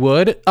could, we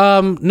would?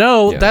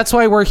 No, that's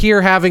why we're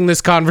here having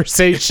this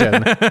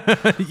conversation.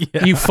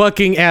 You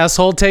fucking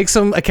asshole. Take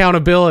some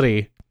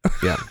accountability.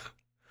 Yeah.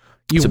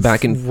 You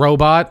back in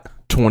robot.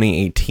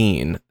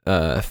 2018,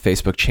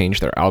 Facebook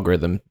changed their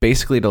algorithm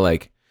basically to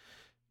like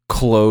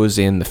close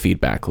in the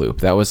feedback loop.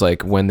 That was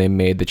like when they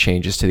made the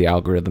changes to the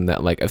algorithm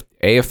that like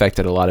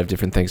affected a lot of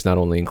different things, not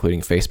only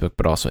including Facebook,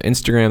 but also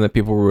Instagram that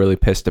people were really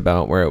pissed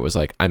about, where it was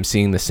like, I'm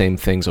seeing the same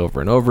things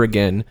over and over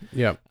again.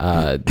 Yeah.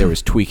 There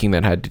was tweaking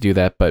that had to do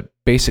that, but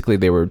basically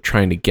they were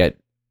trying to get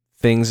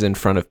things in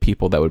front of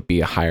people that would be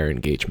a higher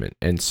engagement.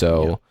 And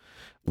so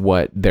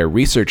what their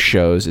research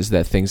shows is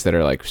that things that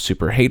are like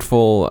super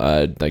hateful,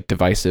 like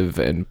divisive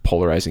and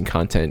polarizing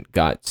content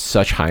got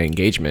such high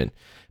engagement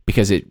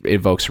because it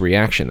evokes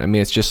reaction. I mean,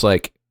 it's just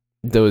like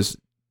those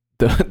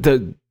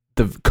the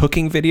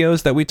cooking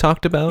videos that we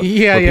talked about,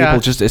 where people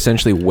just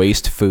essentially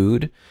waste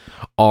food,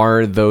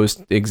 are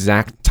those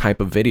exact type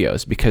of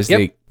videos because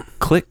they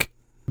clickbait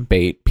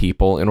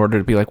people in order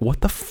to be like,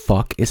 what the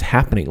fuck is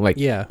happening? Like,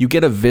 you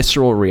get a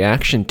visceral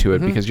reaction to it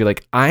because you're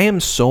like, I am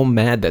so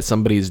mad that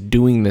somebody's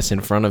doing this in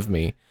front of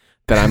me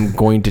that I'm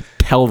going to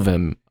tell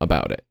them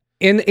about it.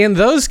 In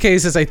those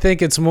cases, I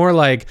think it's more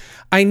like,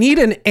 I need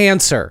an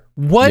answer.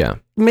 What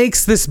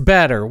makes this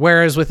better?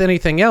 Whereas with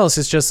anything else,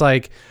 it's just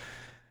like,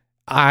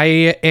 I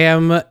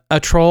am a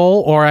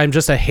troll or I'm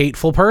just a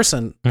hateful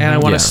person and I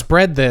want to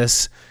spread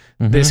this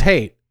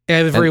hate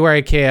everywhere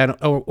I can.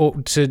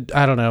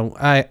 I don't know.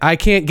 I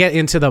can't get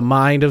into the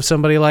mind of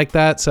somebody like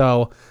that.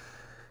 So,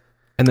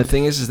 and the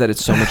thing is that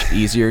it's so much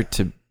easier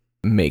to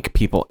make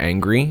people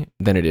angry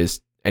than it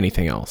is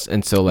anything else.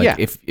 And so like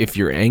if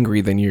you're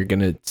angry, then you're going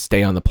to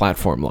stay on the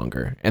platform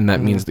longer. And that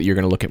means that you're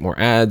going to look at more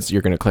ads,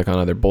 you're going to click on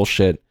other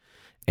bullshit,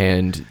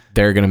 and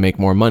they're going to make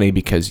more money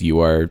because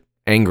you are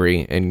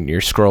angry and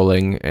you're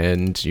scrolling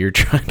and you're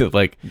trying to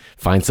like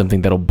find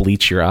something that'll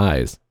bleach your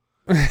eyes.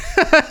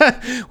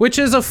 Which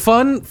is a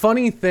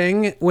funny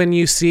thing when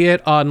you see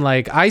it on,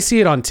 like, I see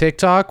it on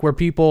TikTok where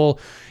people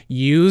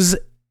use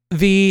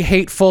the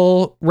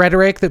hateful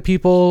rhetoric that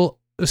people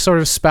sort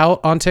of spout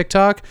on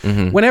TikTok.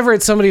 Whenever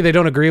it's somebody they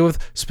don't agree with,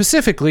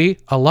 specifically,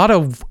 a lot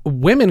of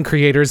women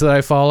creators that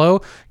I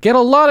follow get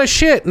a lot of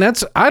shit,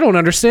 and I don't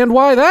understand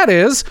why that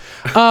is.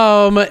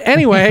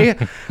 Anyway,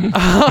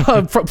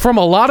 from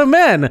a lot of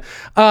men.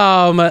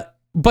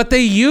 But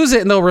they use it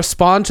and they'll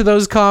respond to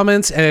those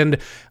comments and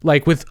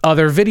like with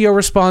other video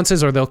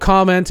responses, or they'll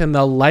comment and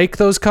they'll like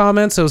those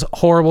comments, those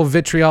horrible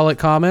vitriolic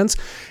comments.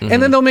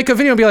 And then they'll make a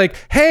video and be like,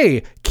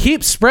 hey,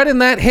 keep spreading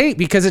that hate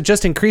because it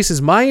just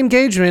increases my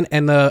engagement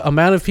and the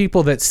amount of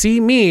people that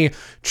see me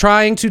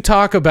trying to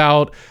talk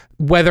about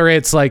whether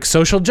it's like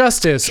social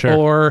justice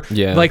or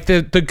like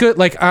the good,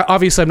 like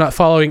obviously I'm not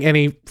following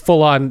any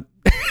full on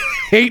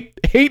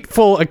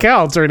hateful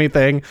accounts or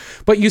anything,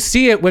 but you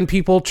see it when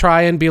people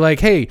try and be like,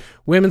 hey,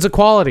 women's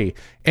equality,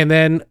 and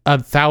then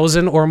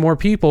 1,000 or more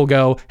people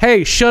go,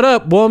 hey, shut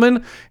up,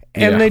 woman,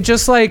 and they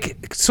just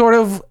like sort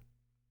of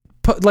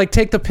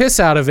take the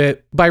piss out of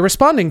it by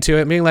responding to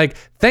it, being like,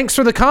 thanks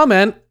for the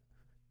comment.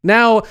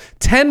 Now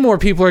 10 more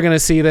people are going to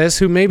see this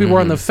who maybe were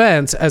on the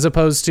fence, as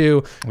opposed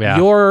to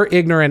your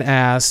ignorant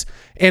ass.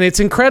 And it's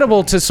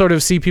incredible to sort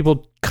of see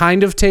people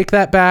kind of take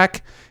that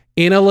back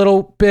in a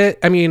little bit.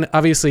 I mean,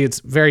 obviously it's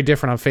very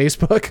different on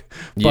Facebook,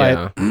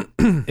 but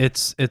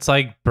it's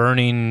like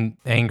burning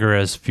anger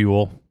as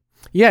fuel.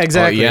 Yeah,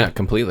 exactly. Oh, yeah,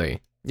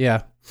 completely.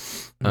 Yeah.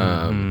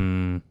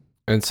 And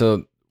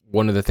so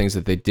one of the things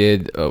that they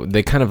did,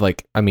 they kind of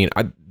like, I mean,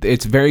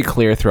 it's very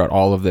clear throughout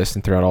all of this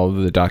and throughout all of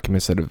the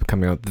documents that have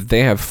come out that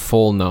they have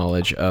full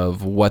knowledge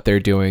of what they're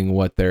doing,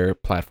 what their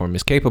platform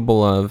is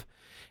capable of,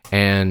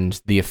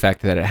 and the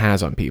effect that it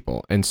has on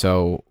people. And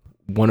so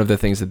one of the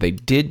things that they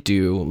did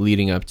do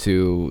leading up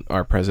to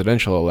our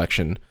presidential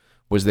election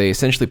was they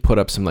essentially put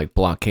up some like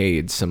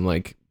blockades, some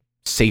like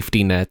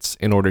safety nets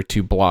in order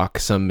to block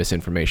some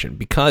misinformation,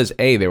 because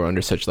they were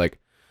under such like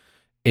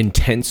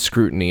intense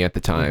scrutiny at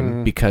the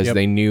time, because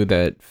they knew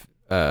that,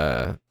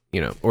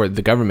 or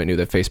the government knew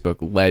that Facebook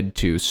led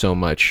to so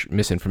much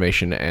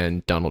misinformation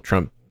and Donald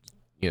Trump,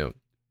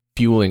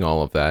 fueling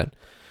all of that.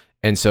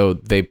 And so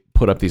they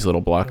put up these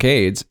little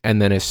blockades,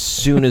 and then as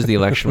soon as the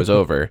election was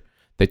over,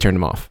 they turned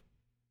them off.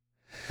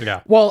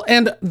 Yeah. Well,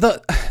 and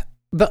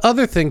the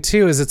other thing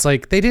too is it's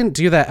like they didn't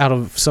do that out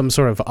of some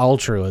sort of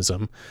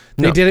altruism.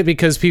 They did it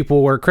because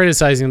people were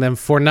criticizing them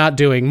for not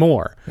doing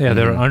more. Yeah,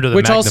 they were under the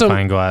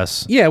magnifying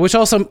glass. Yeah, which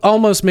also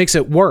almost makes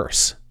it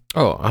worse.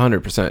 Oh,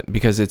 100%,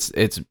 because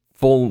it's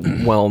full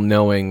well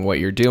knowing what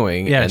you're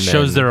doing. Yeah, it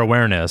shows their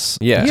awareness.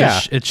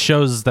 Yeah. It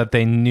shows that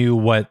they knew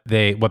what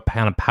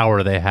kind of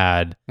power they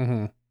had.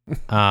 And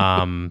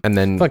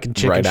then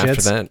right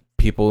after that,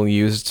 people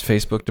used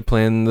Facebook to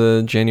plan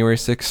the January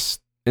 6th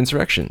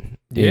insurrection.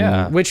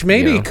 Which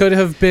maybe could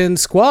have been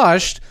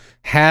squashed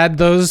had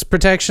those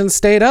protections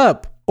stayed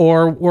up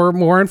or were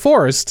more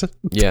enforced.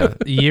 Yeah. But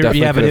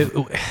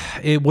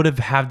it would have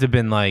had to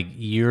been like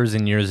years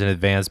and years in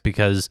advance,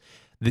 because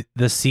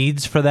the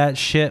seeds for that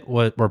shit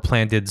were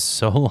planted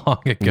so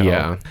long ago.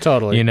 Yeah,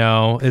 totally.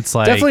 It's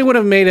like definitely would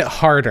have made it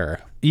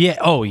harder. Yeah.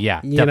 Oh yeah,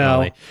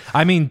 definitely.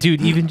 I mean,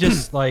 dude, even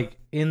just like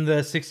in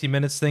the 60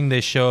 Minutes thing, they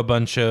show a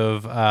bunch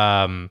of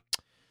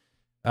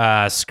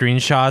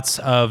screenshots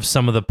of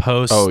some of the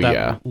posts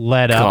that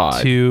led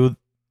up to.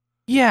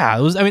 Yeah,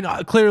 it was. I mean,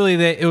 clearly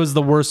it was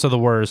the worst of the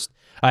worst.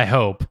 I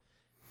hope.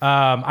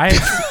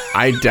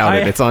 I doubt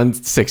it. It's on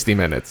 60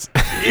 Minutes.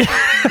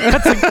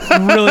 That's a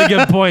really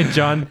good point,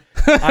 John.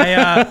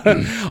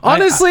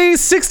 Honestly,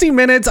 60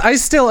 Minutes, I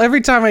still,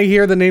 every time I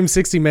hear the name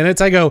 60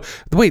 Minutes, I go,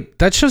 wait,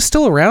 that show's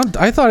still around?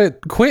 I thought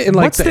it quit in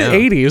like the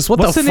 80s.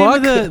 What's the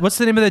fuck? What's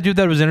the name of that dude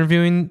that was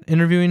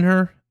interviewing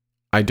her?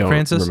 I don't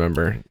Francis?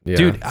 Remember. Yeah,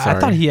 dude, sorry. I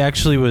thought he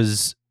actually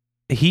was.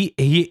 I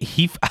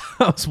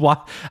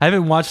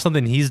haven't watched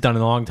something he's done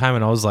in a long time,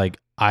 and I was like,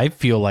 I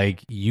feel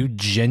like you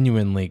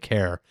genuinely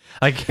care.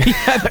 Like he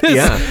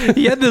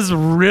had this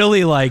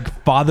really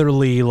like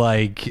fatherly,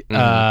 like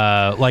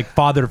like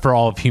father for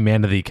all of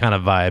humanity kind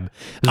of vibe.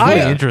 It was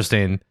really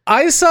interesting.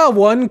 I saw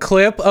one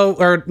clip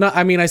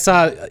I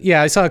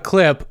saw a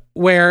clip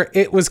where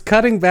it was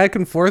cutting back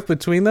and forth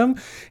between them,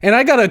 and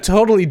I got a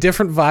totally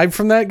different vibe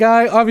from that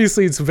guy.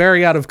 Obviously it's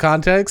very out of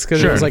context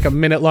because it was like a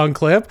minute-long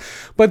clip,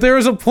 but there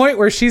was a point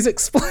where she's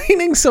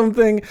explaining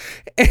something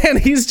and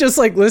he's just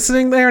like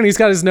listening there, and he's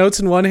got his notes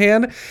in one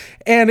hand,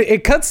 and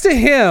it cuts to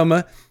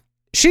him.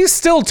 She's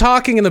still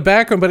talking in the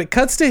background, but it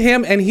cuts to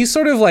him, and he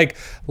sort of like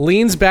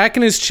leans back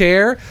in his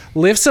chair,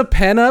 lifts a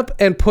pen up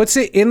and puts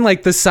it in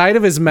like the side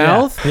of his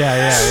mouth.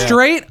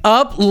 Straight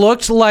up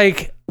looked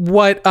like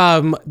what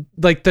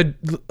like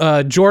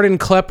the Jordan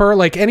Klepper,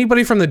 like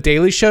anybody from the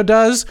Daily Show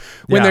does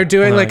when they're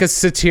doing like a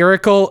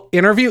satirical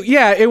interview.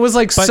 Yeah, it was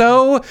like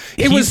so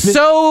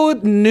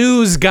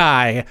news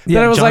guy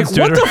that I was like,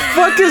 what the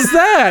fuck is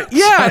that?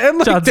 Yeah, and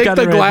like John's take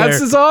the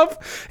glasses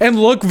off and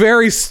look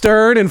very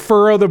stern and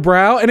furrow the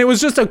brow, and it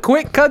was just a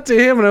quick cut to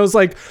him, and I was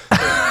like,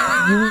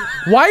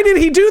 why did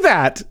he do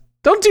that?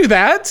 Don't do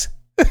that.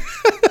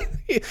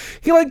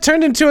 He like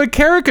turned into a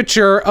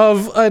caricature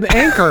of an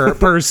anchor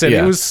person.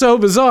 It was so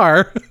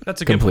bizarre.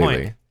 That's a good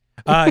point.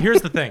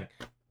 Here's the thing.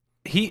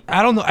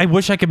 I don't know. I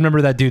wish I could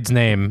remember that dude's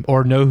name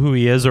or know who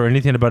he is or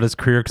anything about his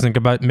career because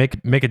about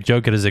make a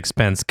joke at his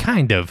expense,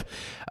 kind of,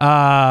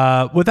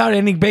 without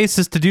any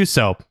basis to do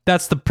so.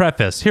 That's the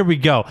preface. Here we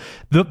go.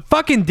 The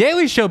fucking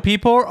Daily Show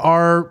people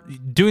are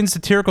doing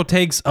satirical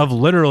takes of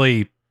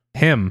literally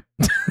him.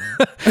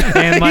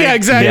 And like yeah,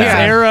 exactly. this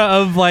Yeah. era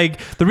of like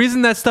the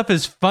reason that stuff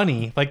is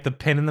funny, like the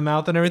pin in the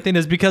mouth and everything,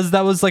 is because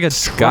that was like a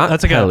Scott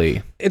that's like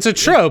Pelley. It's a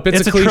trope.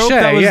 It's a cliche. trope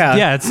that was,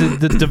 yeah. it's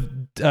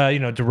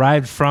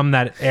derived from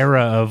that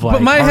era of like.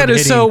 But my head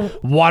is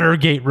hard-hitting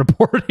Watergate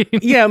reporting.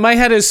 Yeah, my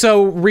head is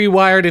so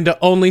rewired into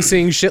only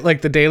seeing shit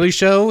like The Daily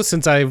Show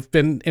since I've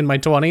been in my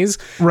 20s.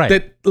 Right.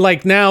 That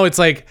like now it's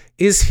like,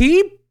 is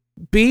he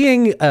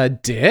being a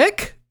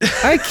dick?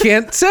 I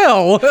can't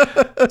tell.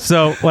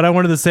 So what I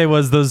wanted to say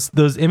was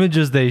those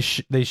images they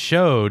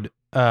showed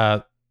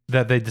that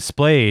they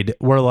displayed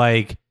were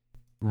like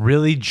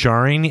really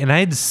jarring, and I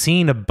had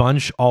seen a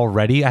bunch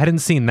already. I hadn't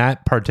seen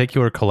that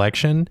particular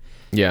collection.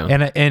 Yeah.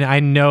 And I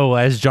know,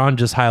 as John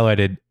just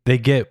highlighted,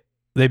 they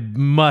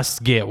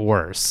must get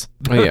worse.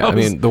 Oh, yeah. I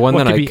mean, the one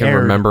What that could I be can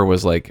aired. remember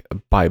was like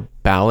by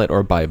ballot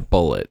or by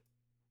bullet.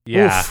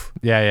 Yeah. Oof.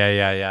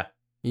 Yeah.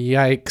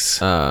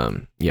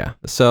 Yikes. Yeah.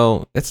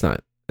 So it's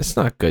not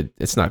good.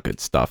 It's not good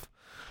stuff.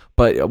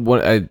 But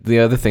the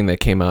other thing that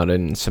came out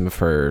in some of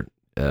her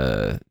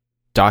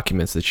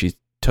documents that she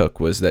took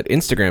was that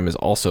Instagram is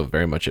also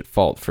very much at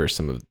fault for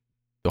some of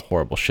the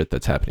horrible shit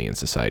that's happening in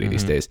society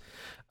these days.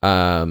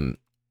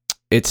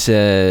 It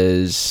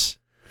says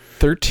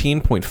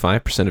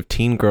 13.5% of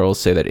teen girls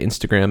say that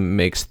Instagram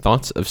makes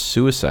thoughts of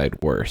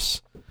suicide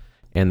worse,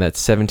 and that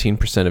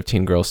 17% of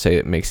teen girls say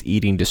it makes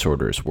eating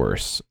disorders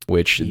worse,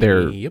 which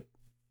they're, Yep.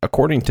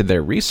 according to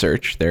their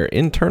research, their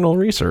internal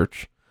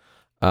research,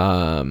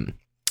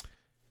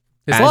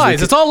 It's as lies.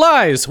 they It's all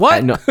lies.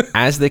 What? no,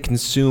 as they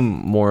consume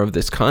more of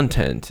this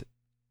content,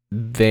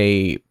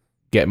 they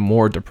get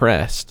more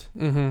depressed,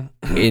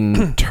 Mm-hmm.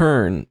 in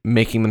turn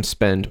making them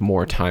spend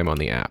more time on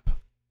the app.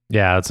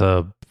 Yeah, it's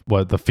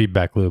the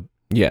feedback loop.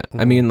 Yeah,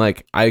 I mean,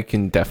 like, I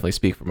can definitely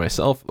speak for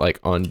myself. Like,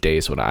 on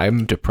days when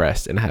I'm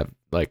depressed and have,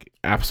 like,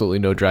 absolutely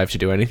no drive to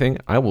do anything,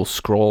 I will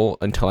scroll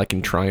until I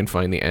can try and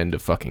find the end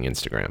of fucking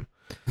Instagram.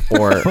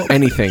 Or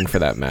anything for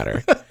that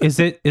matter. Is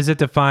it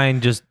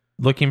defined just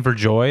looking for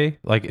joy,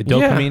 like a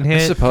dopamine I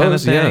hit suppose, kind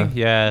of thing?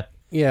 Yeah.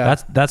 Yeah.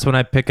 That's when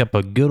I pick up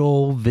a good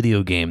old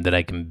video game that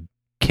I can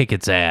kick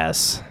its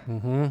ass.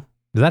 Mm-hmm.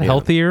 Is that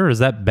healthier or is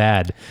that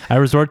bad? I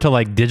resort to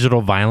like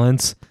digital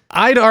violence.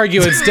 I'd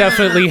argue it's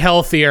definitely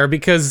healthier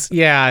because,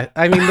 yeah,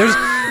 I mean,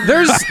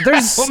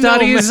 there's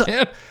studies.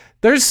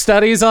 There's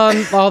studies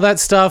on all that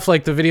stuff,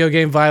 like the video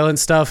game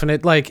violence stuff, and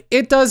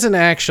it doesn't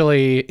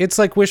actually, it's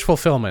like wish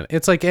fulfillment.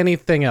 It's like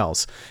anything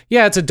else.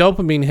 Yeah, it's a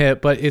dopamine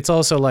hit, but it's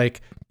also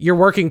like you're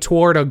working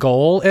toward a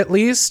goal at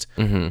least.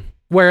 Mm-hmm.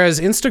 Whereas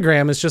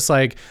Instagram is just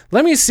like,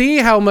 let me see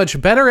how much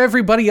better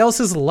everybody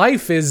else's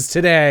life is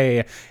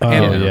today.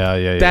 And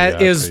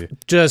that is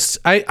just,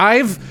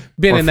 I've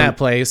been in that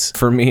place.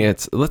 For me,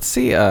 it's, let's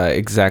see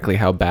exactly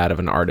how bad of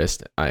an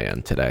artist I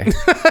am today.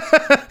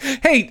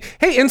 Hey,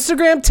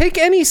 Instagram, take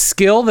any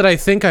skill that I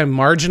think I'm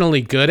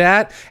marginally good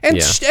at and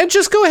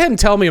just go ahead and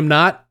tell me I'm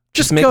not.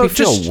 Just make me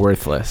feel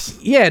worthless.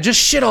 Yeah, just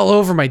shit all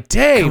over my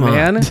day,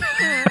 man.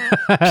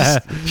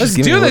 Let's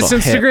give me do a this, little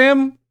hit.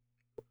 Instagram.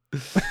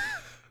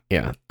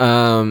 Yeah.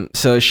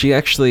 So she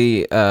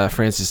actually,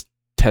 Frances,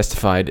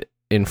 testified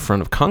in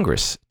front of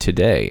Congress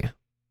today.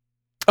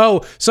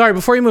 Oh, sorry.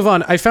 Before you move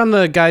on, I found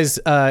the guy's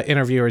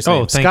interviewer's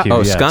name. Thank you.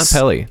 Oh, Yes. Scott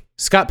Pelley.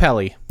 Scott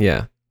Pelley.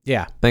 Yeah.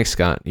 Yeah. Thanks,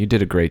 Scott. You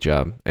did a great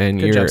job. And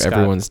Good you're job, Scott.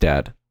 everyone's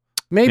dad.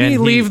 Maybe And he-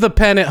 leave the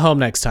pen at home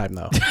next time,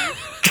 though.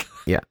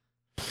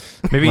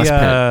 Maybe Less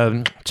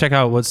pen. check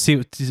out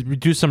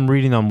do some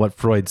reading on what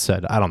Freud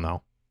said. I don't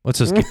know. Let's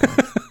just keep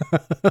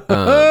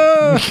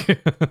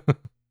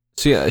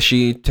So yeah,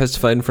 she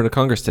testified in front of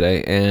Congress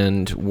today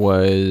and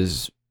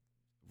was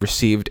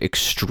received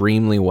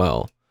extremely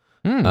well.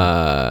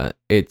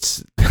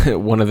 It's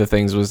one of the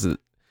things was that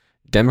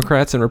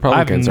Democrats and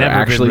Republicans are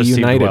actually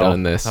united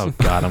on this. Oh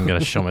God, I'm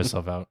gonna show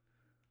myself out.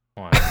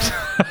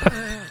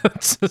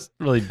 It's just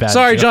really bad.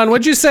 Sorry, joke. John.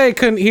 What'd you say? I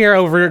couldn't hear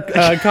over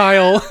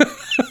Kyle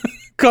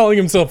calling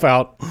himself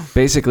out.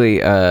 Basically,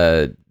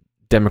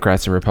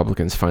 Democrats and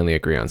Republicans finally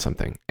agree on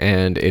something,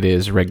 and it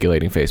is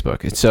regulating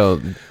Facebook. And so,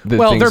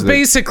 They're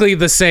basically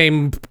the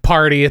same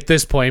party at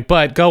this point,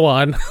 but go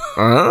on.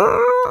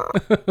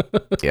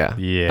 Yeah.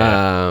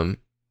 Yeah.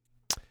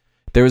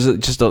 There was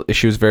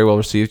she was very well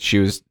received. She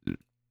was,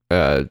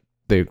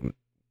 they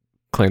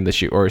claimed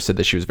that said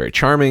that she was very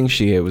charming.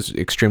 She was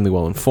extremely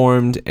well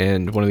informed.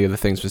 And one of the other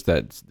things was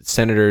that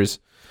senators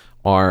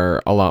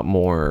are a lot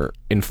more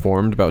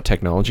informed about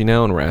technology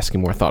now, and we're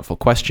asking more thoughtful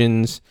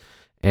questions,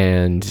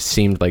 and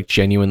seemed like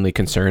genuinely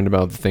concerned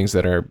about the things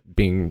that are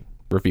being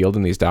revealed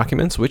in these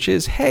documents, which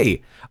is,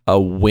 hey, a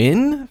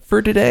win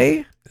for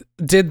today.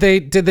 Did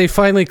they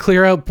finally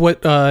clear up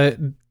what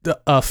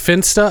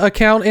Finsta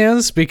account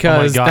is,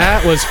 because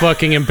that was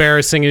fucking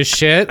embarrassing as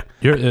shit.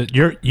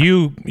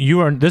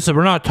 You are this.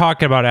 We're not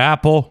talking about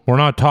Apple. We're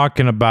not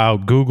talking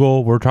about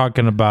Google. We're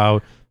talking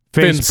about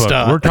Facebook.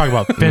 Finsta. We're talking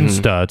about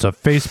Finsta. It's a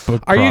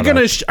Facebook. Are you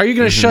product.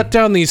 gonna shut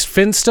down these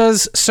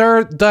Finstas,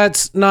 sir?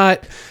 That's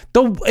not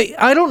the.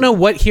 I don't know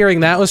what hearing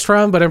that was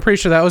from, but I'm pretty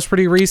sure that was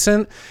pretty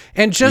recent.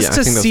 And just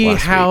to see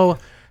how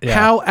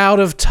out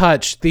of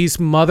touch these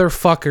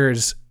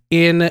motherfuckers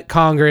in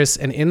Congress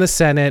and in the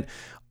Senate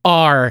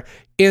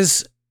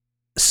is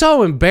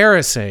so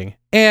embarrassing.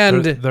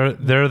 And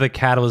they're the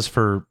catalyst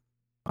for,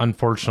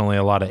 unfortunately,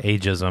 a lot of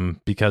ageism,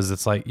 because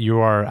it's like you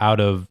are out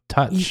of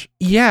touch.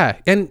 Yeah,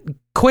 and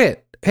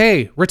quit.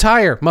 Hey,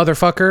 retire,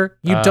 motherfucker.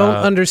 You don't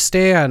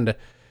understand.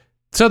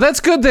 So that's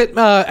good that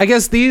I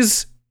guess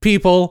these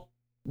people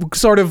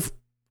sort of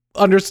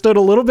understood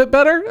a little bit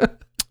better.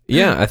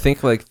 Yeah, I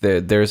think like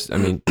there's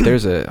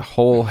a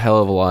whole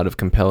hell of a lot of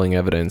compelling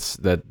evidence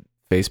that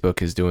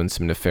Facebook is doing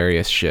some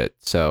nefarious shit.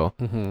 So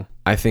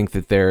I think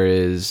that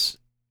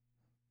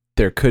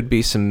there could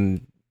be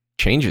some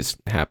changes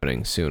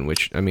happening soon,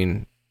 which, I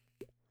mean,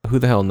 who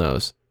the hell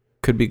knows?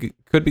 Could be good,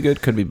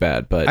 could be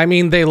bad, but I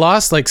mean, they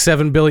lost like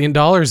 $7 billion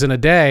in a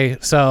day,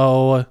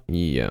 so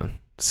yeah,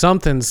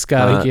 something's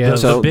gotta give.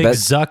 So the big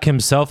Zuck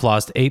himself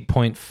lost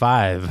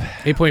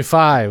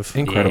 8.5.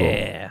 Incredible.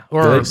 Yeah.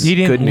 Or he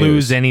didn't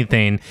lose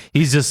anything.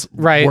 He's just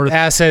worth,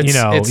 assets.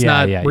 It's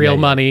not real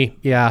money.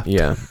 Yeah.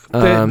 Yeah.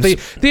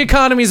 The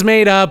economy's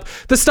made up.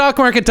 The stock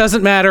market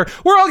doesn't matter.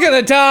 We're all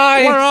gonna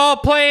die. We're all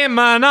playing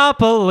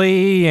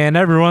Monopoly, and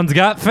everyone's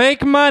got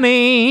fake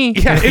money.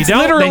 Yeah, if you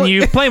don't, then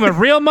you play with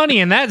real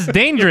money, and that's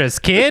dangerous,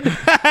 kid.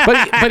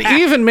 but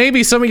even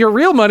maybe some of your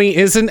real money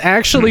isn't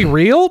actually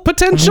real,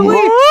 potentially.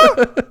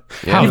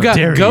 How You've got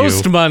dare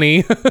ghost you.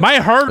 money. My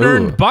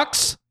hard-earned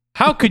bucks?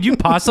 How could you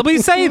possibly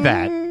say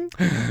that?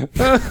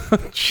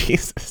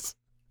 Jesus.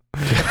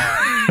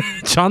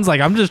 John's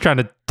like, I'm just trying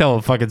to tell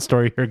a fucking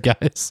story here,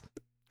 guys.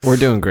 We're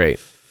doing great.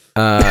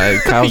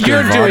 Kyle's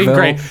You're doing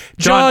great.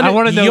 John, I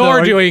want to know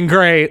you're doing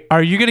great.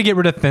 Are you going to get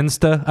rid of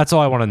Finsta? That's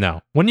all I want to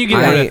know. When you get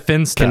rid of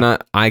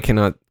Finsta? I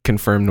cannot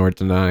confirm nor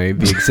deny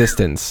the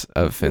existence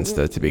of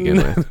Finsta to begin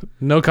with.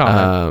 No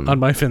comment on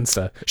my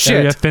Finsta.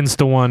 Shit.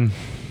 Finsta one.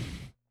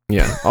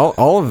 Yeah.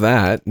 All of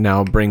that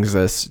now brings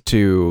us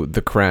to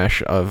the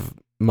crash of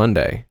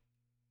Monday.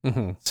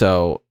 Mm-hmm.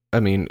 So, I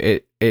mean,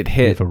 it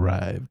hit. We've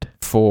arrived.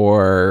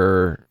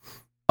 For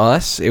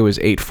us, it was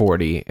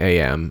 8:40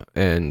 a.m.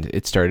 and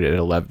it started at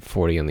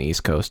 11:40 on the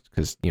East Coast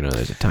because,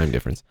 there's a time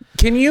difference.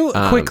 Can you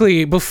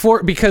quickly,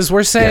 because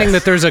we're saying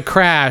that there's a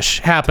crash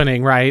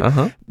happening, right?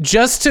 Uh-huh.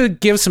 Just to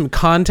give some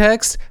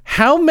context,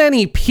 how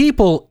many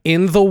people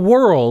in the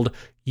world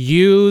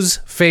use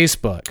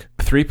Facebook?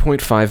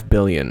 3.5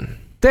 billion.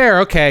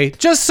 There, okay.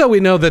 Just so we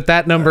know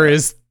that number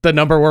is the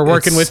number we're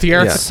working with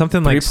here. Yeah,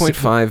 something like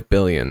 3.5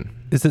 billion.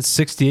 Is it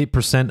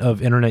 68%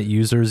 of internet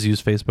users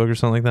use Facebook or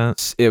something like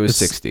that? It was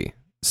 60.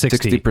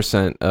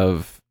 60%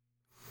 of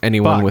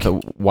anyone with a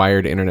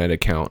wired internet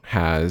account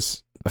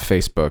has a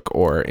Facebook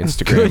or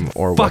Instagram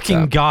or fucking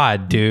WhatsApp.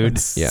 God, dude.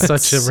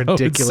 Such a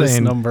ridiculous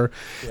insane. number.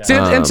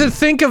 Yeah. And to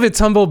think of its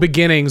humble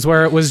beginnings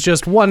where it was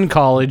just one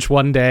college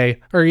one day,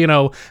 or,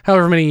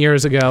 however many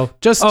years ago.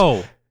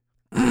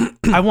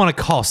 I want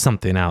to call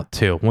something out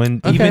too.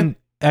 When even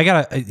our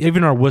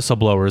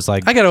whistleblowers,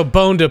 like, I got a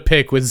bone to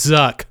pick with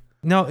Zuck.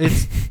 No,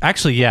 it's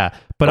actually, yeah.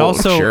 But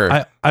also,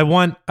 sure. I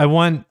want,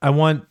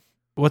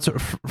 what's her,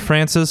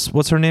 Frances?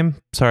 What's her name?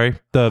 Sorry,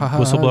 the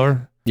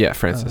whistleblower. Yeah,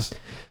 Frances.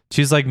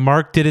 She's like,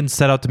 Mark didn't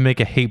set out to make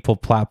a hateful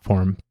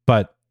platform,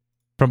 but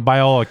by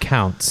all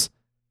accounts,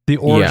 the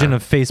origin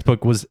of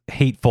Facebook was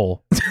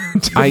hateful.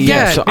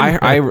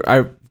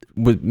 I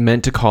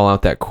meant to call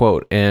out that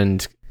quote,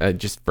 and I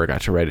just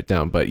forgot to write it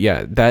down. But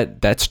yeah,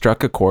 that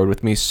struck a chord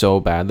with me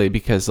so badly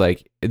because,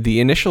 like, the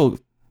initial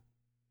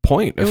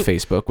point of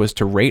Facebook was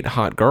to rate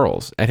hot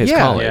girls at his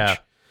college. Yeah,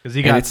 because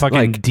he got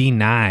fucking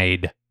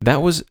denied.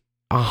 That was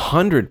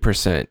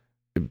 100%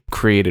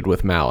 created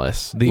with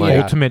malice. The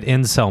ultimate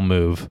incel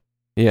move.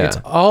 Yeah. It's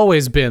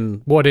always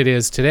been what it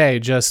is today,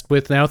 just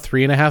with now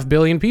 3.5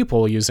 billion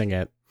people using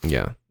it.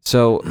 Yeah.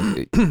 So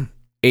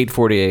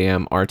 8:40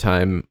 a.m. our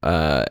time,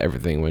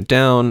 everything went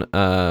down.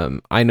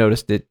 I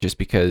noticed it just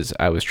because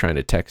I was trying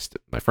to text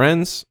my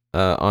friends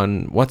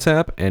on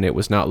WhatsApp and it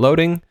was not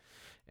loading.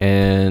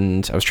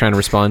 And I was trying to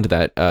respond to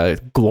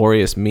that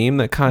glorious meme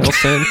that Kyle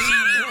sent.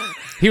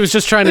 He was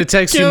just trying to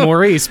text you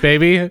Maurice,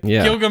 baby.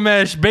 Yeah.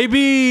 Gilgamesh,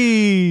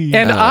 baby.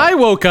 And I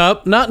woke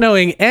up not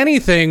knowing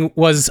anything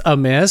was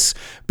amiss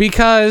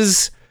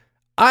because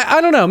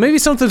I don't know, maybe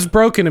something's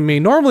broken in me.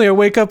 Normally I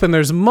wake up and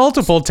there's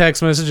multiple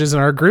text messages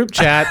in our group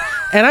chat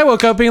and I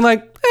woke up being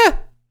like,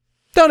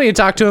 don't need to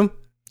talk to him.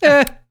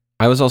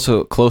 I was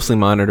also closely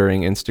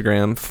monitoring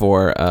Instagram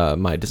for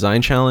my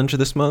design challenge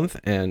this month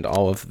and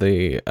all of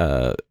the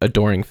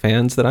adoring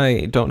fans that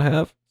I don't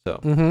have.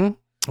 So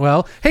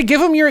Well, hey,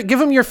 give them your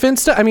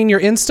Finsta. I mean,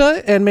 your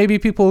Insta, and maybe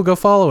people will go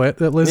follow it.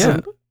 That listen.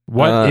 Yeah.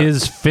 What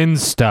is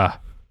Finsta?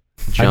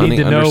 Johnny I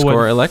need to know what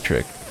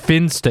 _electric.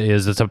 Finsta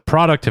is. It's a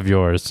product of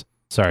yours.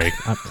 Sorry.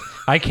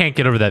 I can't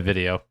get over that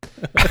video.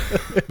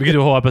 We could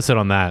do a whole episode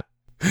on that.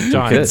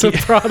 John, It's a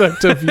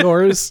product of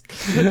yours.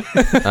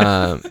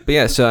 But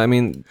yeah, so I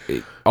mean,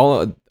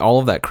 all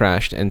of that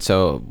crashed, and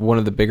so one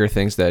of the bigger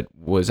things that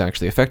was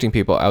actually affecting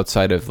people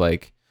outside of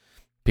like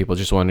people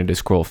just wanting to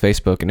scroll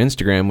Facebook and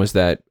Instagram was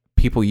that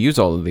people use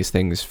all of these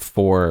things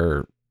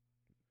for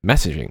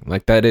messaging.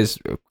 Like that is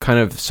kind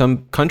of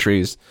some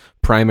countries'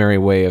 primary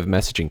way of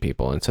messaging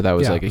people, and so that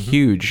was like a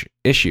huge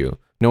issue.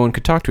 No one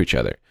could talk to each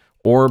other,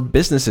 or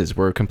businesses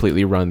were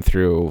completely run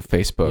through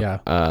Facebook.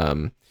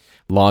 Yeah.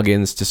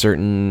 Logins to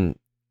certain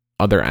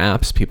other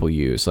apps people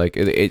use, like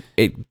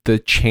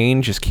the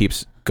chain just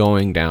keeps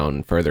going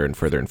down further and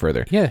further and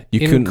further. Yeah,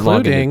 you couldn't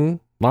log into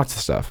lots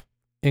of stuff,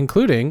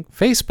 including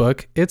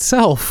Facebook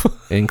itself.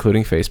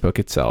 including Facebook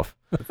itself.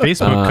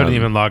 Facebook couldn't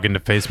even log into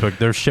Facebook.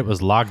 Their shit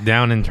was locked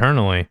down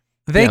internally.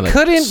 They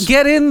couldn't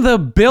get in the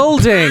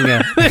building.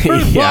 They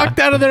were locked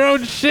out of their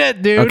own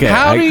shit, dude. Okay,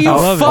 How do you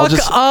fuck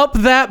up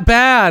that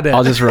bad?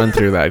 I'll just run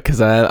through that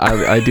because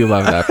I do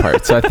love that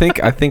part. So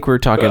I think we're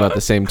talking about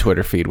the same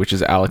Twitter feed, which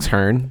is Alex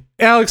Hearn.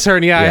 Alex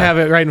Hearn, I have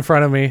it right in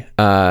front of me.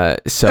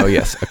 So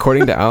yes,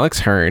 according to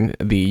Alex Hearn,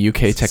 the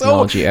UK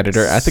technology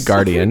editor at The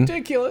Guardian,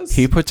 ridiculous.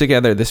 he put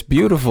together this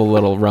beautiful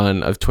little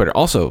run of Twitter.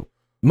 Also,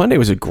 Monday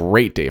was a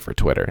great day for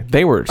Twitter.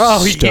 They were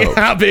stoked.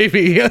 Yeah,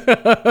 baby.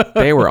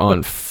 They were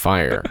on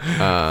fire.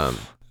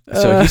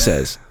 So he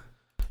says,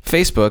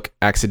 Facebook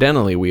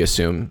accidentally, we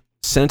assume,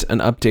 sent an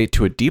update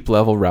to a deep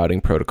level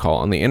routing protocol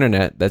on the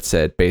internet that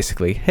said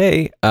basically,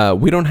 hey,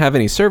 we don't have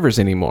any servers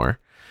anymore.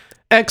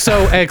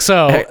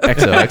 XOXO.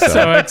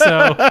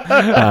 XOXO.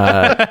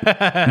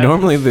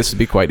 Normally this would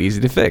be quite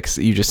easy to fix.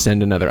 You just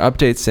send another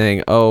update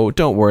saying, oh,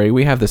 don't worry,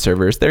 we have the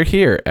servers. They're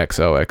here.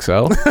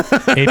 XOXO.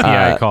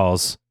 API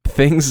calls.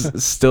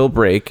 Things still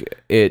break.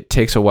 It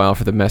takes a while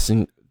for the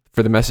message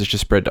to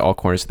spread to all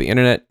corners of the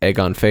internet. Egg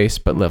on face,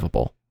 but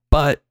livable.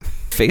 But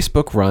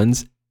Facebook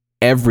runs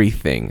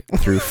everything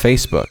through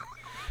Facebook.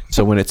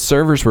 So when its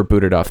servers were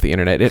booted off the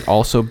internet, it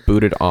also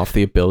booted off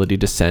the ability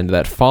to send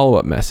that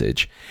follow-up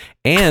message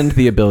and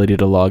the ability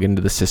to log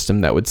into the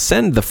system that would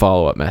send the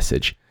follow-up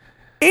message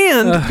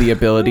and the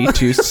ability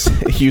to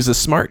use a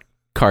smart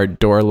card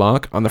door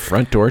lock on the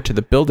front door to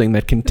the building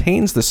that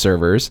contains the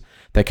servers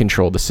that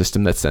control the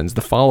system that sends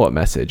the follow-up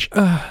message.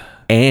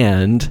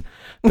 And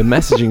the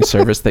messaging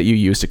service that you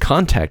use to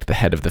contact the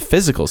head of the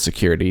physical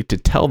security to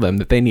tell them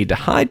that they need to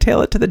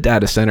hightail it to the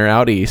data center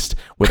out east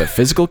with a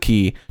physical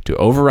key to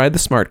override the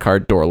smart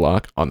card door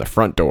lock on the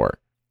front door.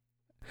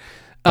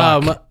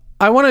 I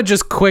want to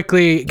just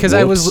quickly, because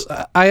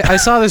I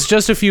saw this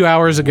just a few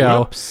hours ago.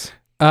 Whoops.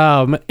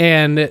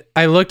 And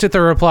I looked at the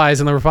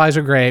replies, and the replies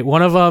are great.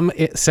 One of them,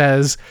 it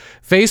says,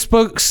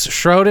 Facebook's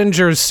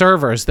Schrodinger's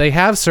servers. They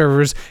have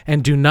servers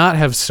and do not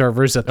have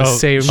servers at the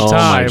same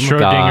time.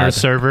 Schrodinger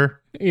server.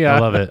 Yeah. I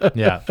love it.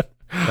 Yeah.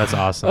 That's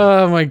awesome.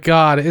 Oh my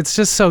God. It's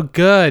just so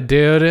good,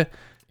 dude. Yeah,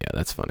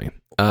 that's funny.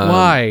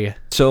 Why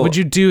so would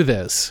you do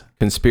this?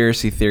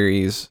 Conspiracy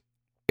theories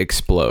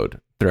explode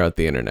throughout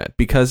the internet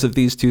because of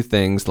these two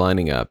things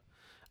lining up.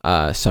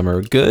 Some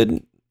are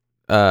good,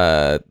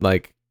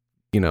 like,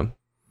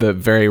 the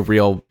very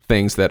real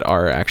things that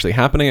are actually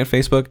happening at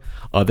Facebook.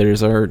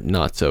 Others are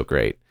not so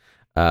great.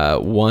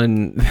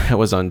 One that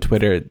was on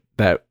Twitter,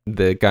 that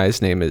the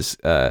guy's name is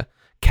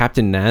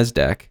Captain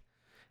Nasdaq,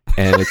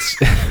 and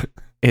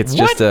it's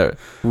just a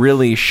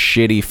really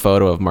shitty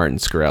photo of Martin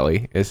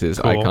Shkreli is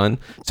his icon.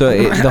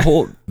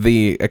 So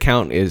the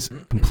account is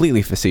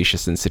completely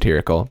facetious and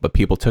satirical, but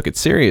people took it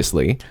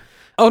seriously.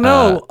 Oh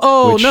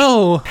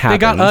no! They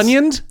got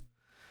onioned.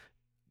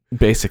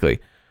 Basically,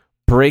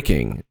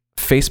 breaking.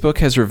 Facebook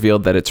has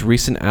revealed that its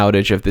recent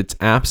outage of its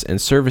apps and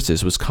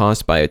services was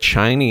caused by a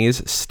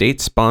Chinese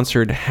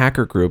state-sponsored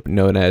hacker group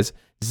known as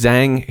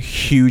Zhang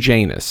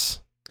Hujanus.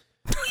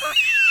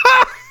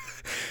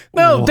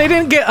 No, they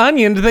didn't get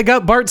onioned. They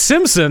got Bart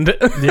Simpson.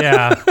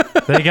 Yeah.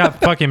 They got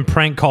fucking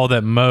prank called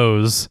at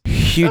Moe's.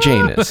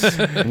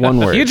 Hujanus. One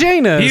word.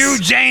 Hujanus. Hugh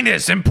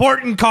Janus.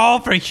 Important call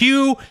for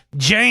Hugh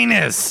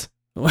Janus.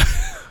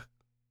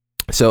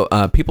 So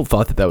people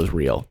thought that was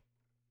real.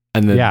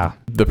 And then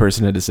the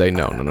person had to say,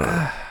 no,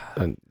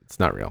 it's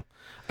not real.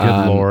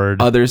 Good Lord.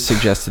 Others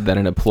suggested that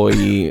an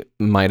employee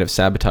might have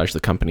sabotaged the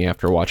company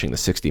after watching the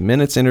 60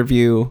 Minutes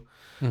interview.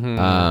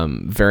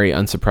 Very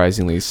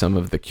unsurprisingly, some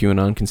of the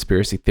QAnon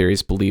conspiracy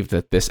theories believe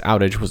that this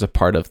outage was a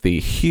part of the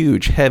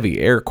huge,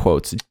 heavy air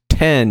quotes,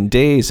 10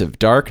 days of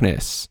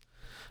darkness.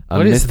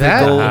 A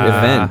mythical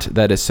event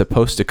that is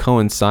supposed to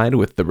coincide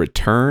with the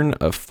return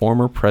of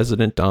former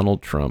President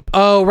Donald Trump.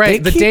 Oh,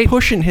 right. They keep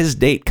pushing his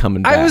date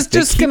coming back. I was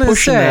just going to say.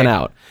 Pushing that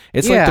out.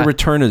 It's like the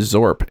return of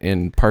Zorp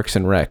in Parks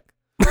and Rec.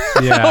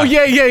 Yeah. Oh,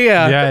 yeah.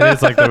 Yeah, it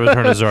is like the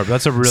return of Zorp.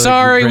 That's a really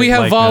Sorry, great we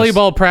have likeness.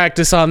 volleyball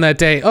practice on that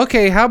day.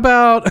 Okay, how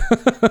about...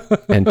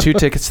 And 2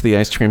 tickets to the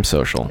ice cream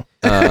social.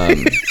 But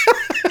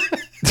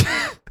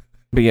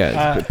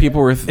yeah,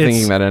 people were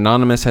thinking that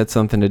Anonymous had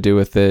something to do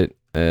with it.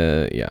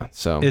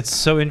 So it's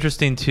so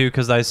interesting too,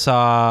 because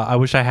I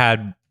wish I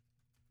had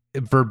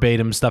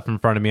verbatim stuff in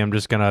front of me. I'm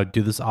just gonna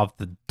do this off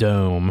the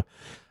dome.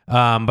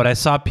 But I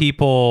saw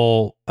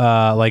people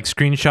like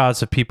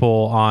screenshots of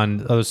people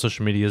on other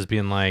social medias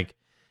being like,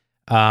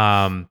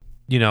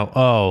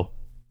 oh,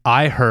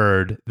 I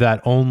heard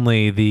that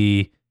only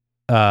the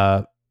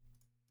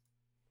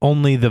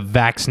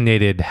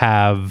vaccinated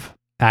have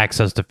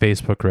access to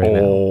Facebook right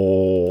now.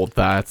 Oh,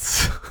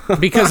 that's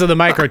Because of the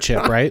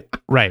microchip, right?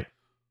 Right.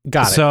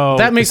 Got it. So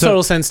that makes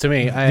total sense to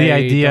me. The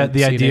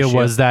idea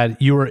was that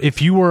if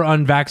you were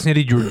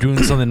unvaccinated, you were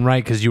doing something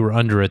right because you were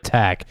under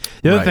attack.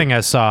 The other thing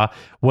I saw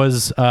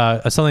was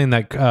something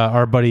that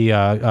our buddy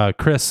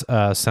Chris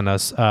sent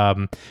us.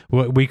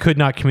 We could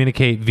not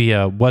communicate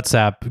via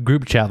WhatsApp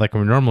group chat like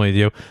we normally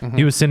do. Mm-hmm.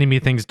 He was sending me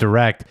things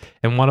direct,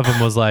 and one of them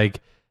was like,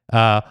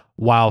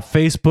 while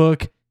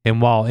Facebook and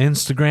while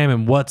Instagram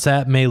and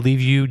WhatsApp may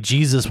leave you,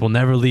 Jesus will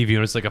never leave you.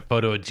 And it's like a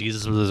photo of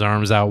Jesus with his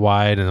arms out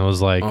wide. And it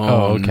was like,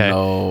 oh okay.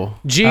 No.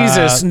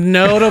 Jesus,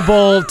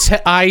 notable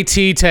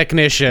IT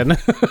technician.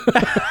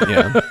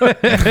 Yeah.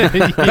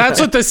 That's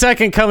what the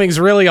second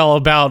coming's really all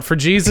about. For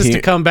Jesus to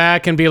come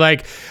back and be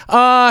like,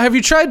 have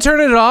you tried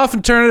turning it off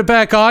and turning it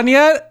back on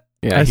yet?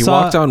 Yeah, he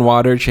walked on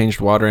water,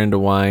 changed water into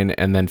wine,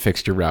 and then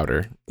fixed your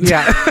router.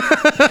 Yeah.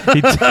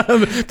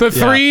 The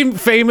three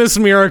famous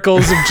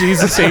miracles of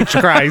Jesus H.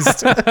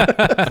 Christ.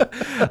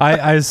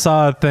 I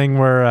saw a thing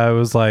where I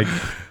was like,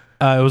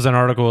 it was an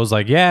article. It was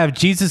like, yeah, if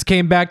Jesus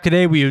came back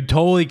today, we would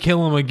totally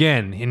kill him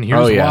again. And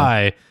here's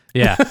why.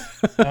 Yeah.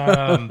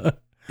 And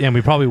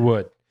we probably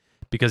would,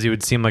 because he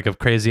would seem like a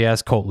crazy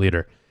ass cult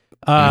leader.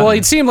 Well,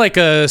 he'd seem like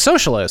a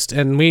socialist,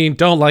 and we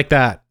don't like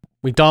that.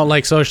 We don't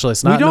like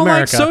socialists, not in America. We don't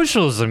like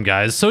socialism,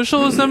 guys.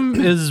 Socialism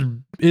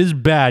is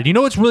bad. You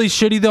know what's really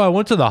shitty, though? I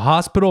went to the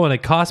hospital, and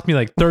it cost me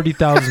like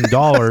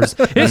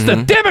 $30,000. It's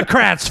the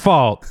Democrats'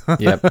 fault.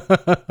 Yep.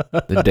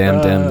 The damn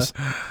Dems.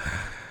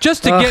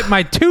 Just to get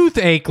my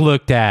toothache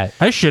looked at.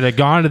 I should have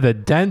gone to the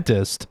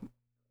dentist.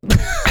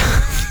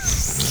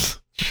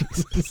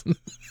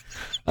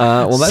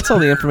 Well, that's all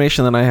the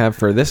information that I have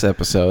for this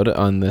episode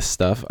on this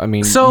stuff. I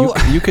mean,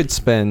 you could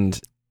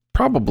spend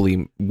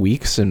probably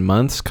weeks and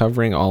months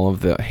covering all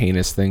of the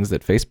heinous things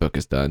that Facebook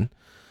has done.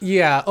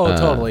 Yeah,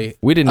 totally.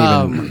 We didn't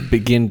even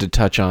begin to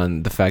touch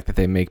on the fact that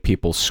they make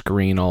people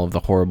screen all of the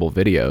horrible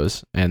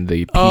videos and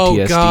the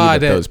PTSD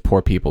that those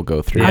poor people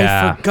go through.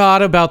 I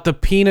forgot about the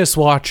penis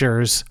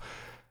watchers.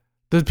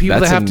 The people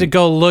that have to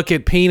go look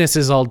at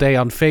penises all day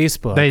on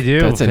Facebook. They do.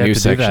 That's a new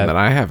section that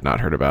I have not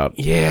heard about.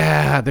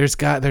 Yeah,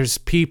 there's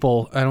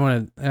people.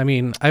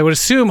 I would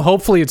assume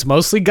hopefully it's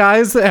mostly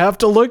guys that have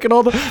to look at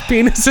all the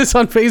penises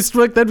on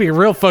Facebook. That'd be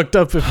real fucked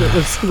up if it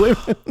was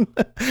women.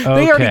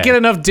 They already get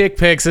enough dick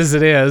pics as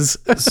it is.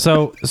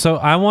 So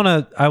I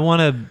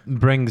wanna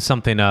bring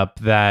something up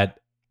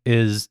that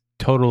is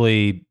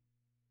totally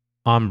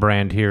on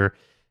brand here.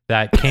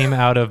 That came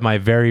out of my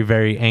very,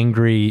 very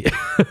angry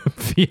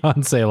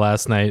fiance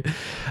last night.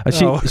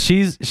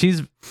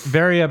 She's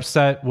very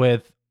upset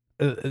with,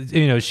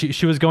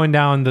 she was going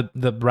down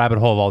the rabbit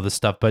hole of all this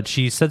stuff, but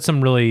she said some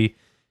really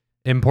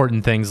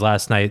important things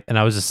last night, and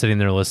I was just sitting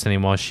there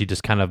listening while she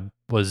just kind of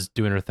was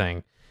doing her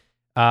thing.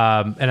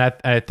 And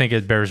I think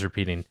it bears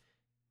repeating.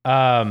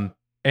 And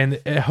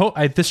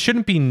this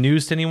shouldn't be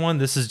news to anyone.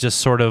 This is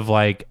just sort of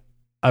like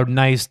a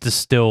nice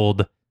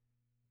distilled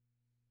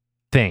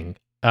thing.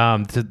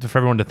 For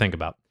everyone to think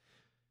about.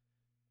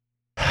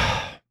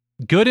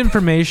 Good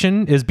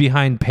information is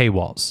behind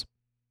paywalls.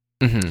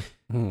 Mm-hmm.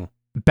 Mm.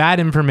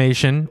 Bad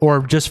information, or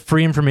just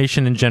free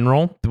information in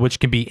general, which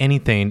can be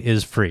anything,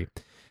 is free.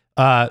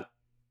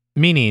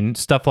 Meaning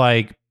stuff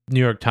like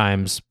New York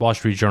Times, Wall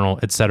Street Journal,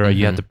 etc.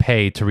 You have to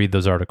pay to read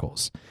those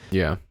articles.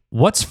 Yeah.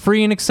 What's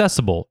free and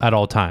accessible at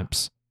all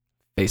times?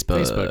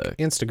 Facebook,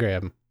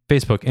 Instagram,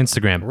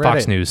 Reddit.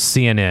 Fox News,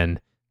 CNN.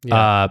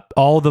 Yeah.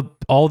 All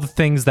the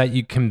things that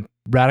you can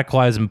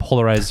radicalize and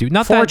polarize you.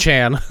 Not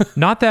 4chan.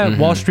 Not that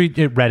Wall Street,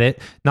 Reddit,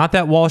 not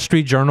that Wall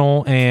Street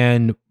Journal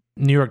and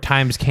New York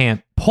Times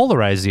can't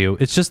polarize you.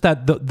 It's just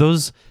that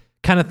those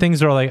kind of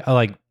things are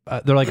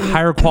they're like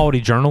higher quality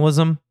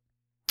journalism.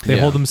 They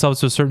hold themselves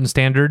to a certain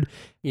standard.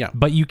 Yeah.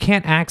 But you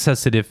can't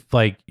access it if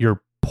like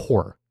you're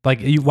poor.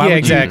 Like why would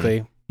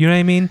exactly. You know what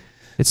I mean?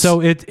 It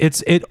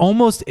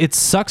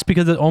sucks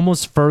because it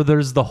almost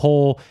furthers the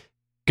whole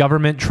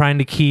government trying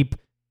to keep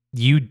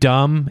you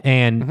dumb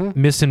and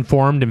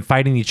misinformed and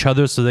fighting each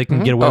other so they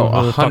can get away with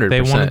what the fuck they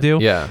want to do.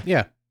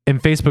 Yeah.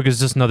 And Facebook is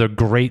just another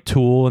great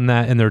tool in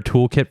their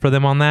toolkit for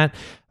them on that.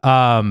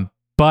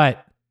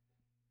 But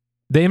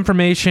the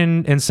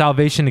information and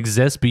salvation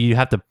exists, but you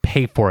have to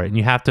pay for it, and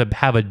you have to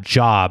have a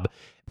job,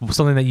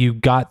 something that you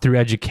got through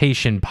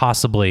education,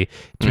 possibly,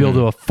 to be able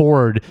to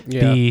afford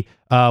the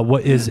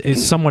what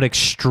is somewhat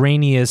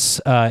extraneous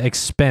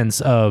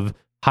expense of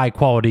high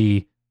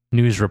quality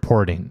news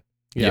reporting.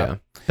 Yeah.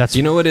 That's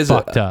what is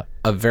fucked up.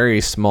 A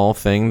very small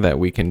thing that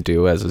we can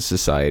do as a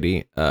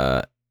society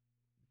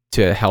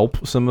to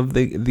help some of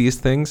these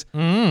things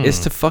is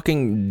to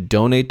fucking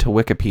donate to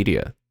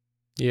Wikipedia.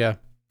 Yeah.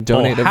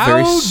 Donate a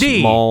very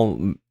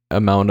small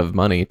amount of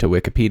money to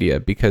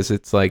Wikipedia, because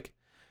it's like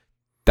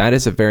that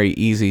is a very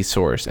easy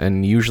source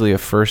and usually a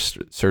first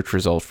search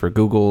result for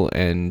Google,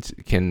 and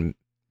can,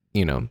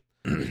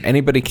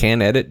 anybody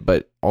can edit,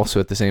 but also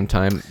at the same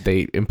time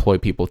they employ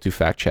people to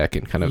fact check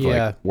and kind of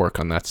like work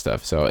on that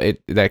stuff. So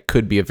that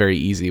could be a very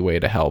easy way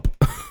to help.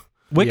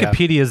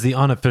 Wikipedia is the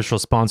unofficial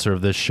sponsor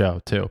of this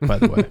show too, by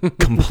the way.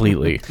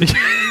 Completely.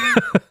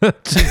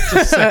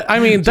 I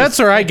mean, that's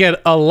where I get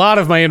a lot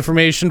of my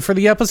information for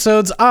the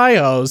episodes I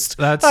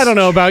host. I don't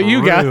know about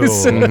you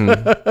guys.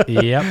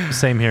 Yep,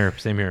 same here.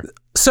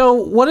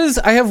 So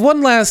I have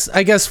one last,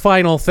 I guess,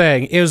 final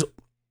thing is,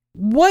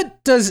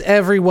 what does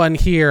everyone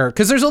here,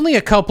 because there's only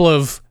a couple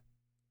of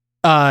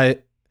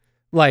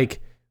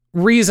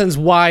reasons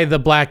why the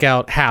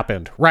blackout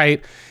happened,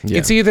 right? Yeah.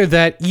 It's either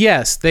that,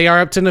 yes, they are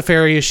up to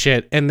nefarious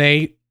shit and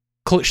they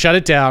shut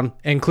it down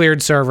and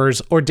cleared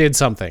servers or did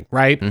something,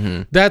 right?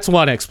 Mm-hmm. That's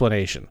one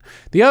explanation.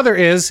 The other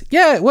is,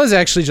 it was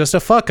actually just a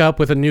fuck up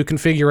with a new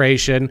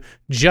configuration,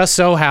 just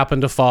so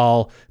happened to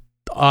fall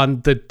on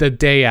the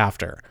day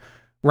after,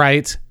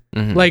 right?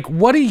 Mm-hmm. Like,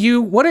 what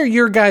are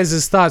your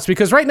guys' thoughts?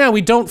 Because right now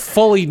we don't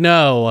fully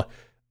know,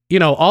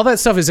 all that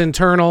stuff is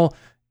internal.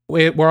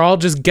 We're all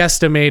just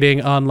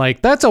guesstimating on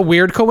that's a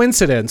weird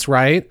coincidence,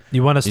 right?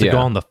 You want us to go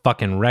on the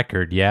fucking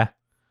record, yeah?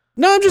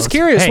 No, I'm just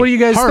curious. What do you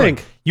guys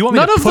think? You want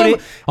me to put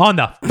it on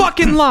the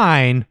fucking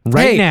line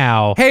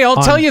now? Hey,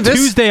 I'll tell you this.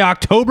 Tuesday,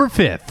 October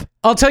 5th.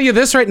 I'll tell you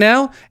this right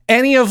now.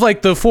 Any of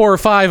the 4 or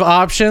 5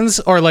 options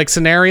or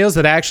scenarios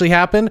that actually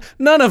happened,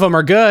 none of them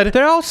are good.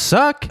 They all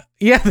suck.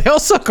 Yeah, they all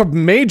suck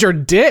major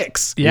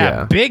dicks.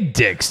 Yeah, big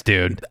dicks,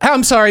 dude.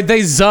 I'm sorry, they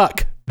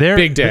zuck. They're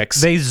big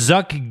dicks. They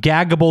zuck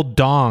gaggable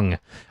dong.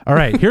 All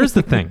right, here's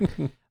the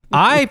thing.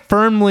 I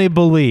firmly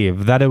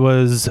believe that it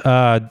was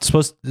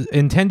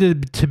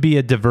intended to be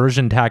a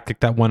diversion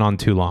tactic that went on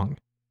too long.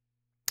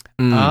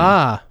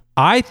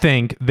 I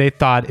think they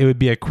thought it would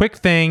be a quick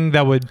thing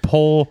that would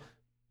pull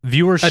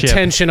viewership,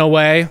 attention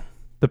away.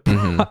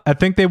 I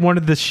think they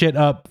wanted this shit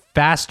up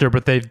faster,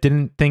 but they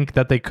didn't think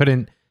that they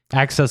couldn't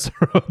access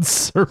their own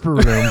server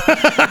room.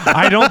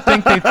 I don't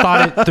think they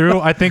thought it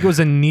through. I think it was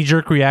a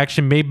knee-jerk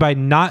reaction made by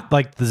not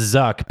the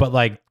Zuck,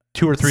 but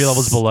 2 or 3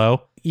 levels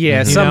below.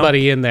 Yeah,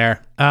 somebody in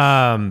there.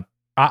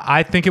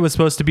 I think it was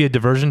supposed to be a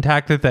diversion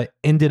tactic that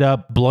ended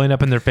up blowing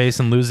up in their face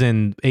and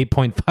losing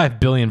 $8.5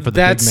 billion for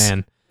the big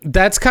man.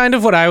 That's kind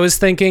of what I was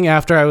thinking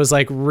after I was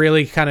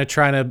really kind of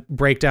trying to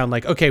break down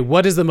okay,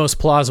 what is the most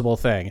plausible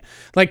thing?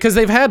 Because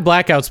they've had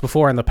blackouts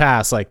before in the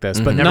past like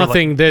this, but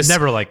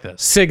never like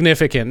this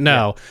significant.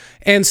 No.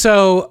 Yeah. And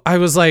so I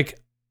was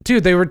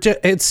dude,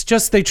 it's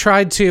just they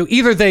tried to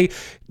either they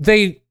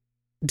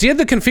did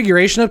the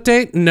configuration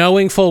update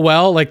knowing full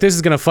well this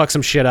is going to fuck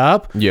some shit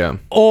up. Yeah.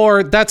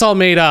 Or that's all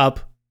made up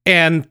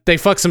and they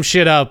fuck some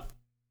shit up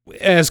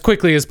as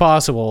quickly as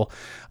possible.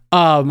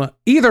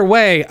 Either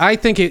way, I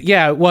think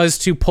it was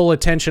to pull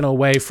attention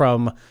away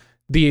from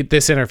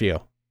this interview,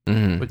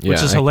 which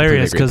is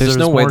hilarious because there's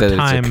no way that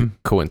it's a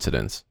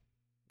coincidence.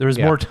 There was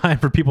more time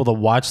for people to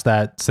watch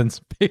that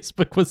since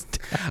Facebook was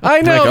down. I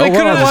know they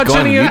couldn't watch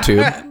any of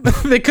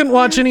YouTube. They couldn't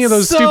watch any of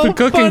those stupid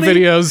cooking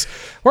videos.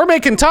 We're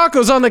making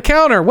tacos on the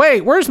counter.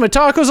 Wait, where's my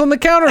tacos on the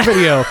counter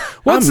video?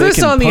 What's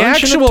this on the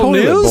actual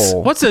news?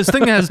 What's this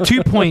thing that has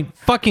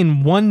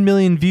 2.1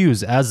 million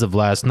views as of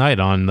last night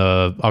on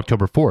the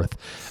October 4th?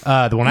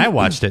 The one I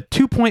watched it,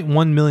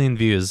 2.1 million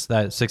views.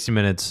 That 60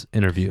 Minutes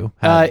interview.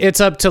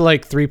 It's up to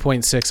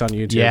 3.6 on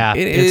YouTube. Yeah,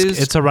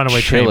 it's a runaway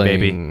train,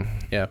 baby.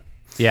 Yeah.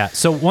 Yeah.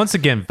 So once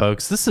again,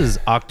 folks, this is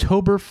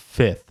October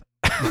 5th.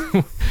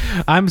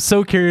 I'm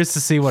so curious to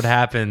see what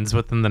happens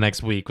within the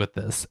next week with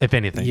this, if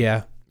anything.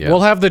 Yeah.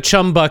 We'll have the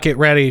chum bucket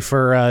ready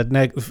for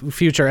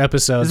future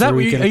episodes. Is that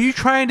are you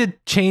trying to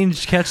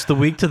change Catch the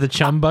Week to the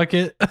chum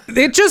bucket?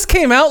 It just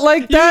came out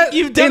like that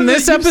in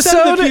this episode.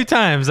 Said it a few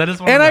times.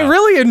 I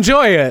really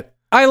enjoy it.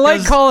 I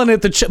like calling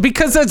it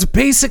because that's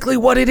basically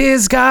what it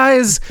is,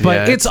 guys.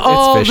 But it's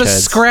all the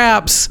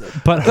scraps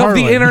of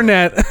the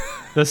internet.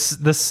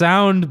 The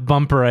sound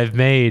bumper I've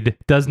made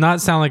does not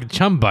sound like a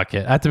chum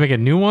bucket. I have to make a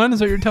new one. Is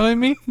what you're telling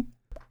me?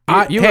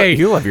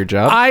 You love your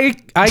job. I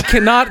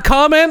cannot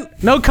comment.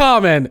 No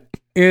comment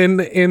in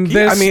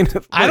this. I mean,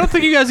 I don't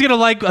think you guys are gonna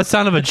like a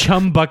sound of a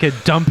chum bucket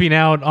dumping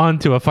out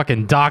onto a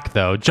fucking dock,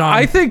 though, John.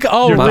 I think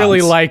I'll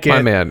really like it.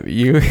 My man,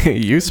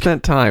 you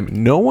spent time.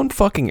 No one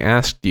fucking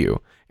asked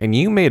you, and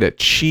you made a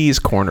cheese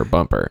corner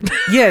bumper.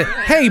 Yeah.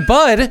 Hey,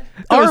 bud.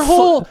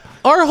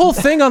 Our whole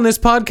thing on this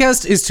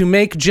podcast is to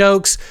make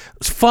jokes,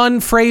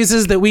 fun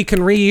phrases that we can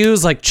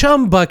reuse, like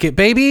chum bucket,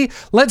 baby.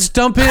 Let's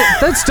dump out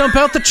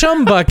the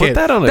chum bucket. Put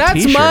that on a That's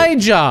t-shirt. my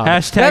job.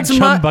 Hashtag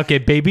chum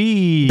bucket,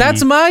 baby.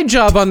 That's my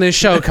job on this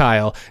show,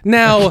 Kyle.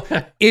 Now,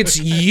 it's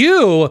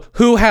you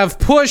who have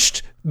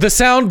pushed the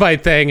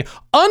soundbite thing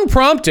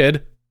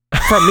unprompted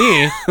from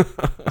me.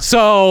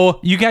 So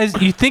you guys,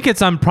 you think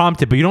it's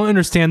unprompted, but you don't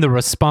understand the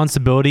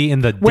responsibility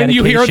and the when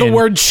dedication. You hear the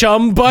word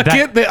chum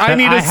bucket, I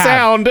need a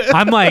sound.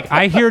 I'm like,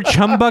 I hear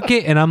chum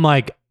bucket and I'm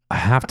like, I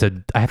have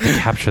to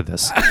capture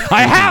this.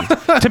 I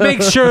have to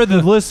make sure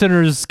the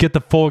listeners get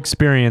the full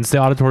experience, the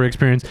auditory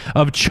experience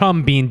of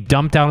chum being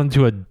dumped out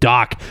into a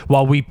dock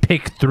while we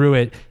pick through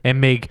it and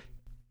make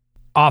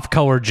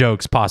off-color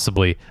jokes,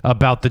 possibly,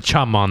 about the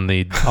chum on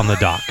the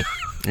dock.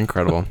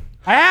 Incredible.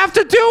 I have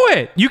to do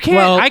it. You can't.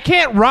 Well, I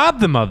can't rob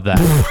them of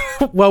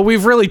that. Well,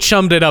 we've really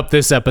chummed it up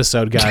this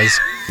episode, guys.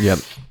 Yep.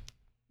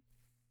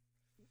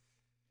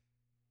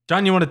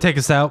 John, you want to take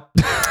us out?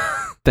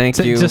 Thank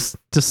you. Just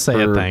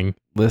say a thing.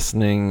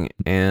 Listening,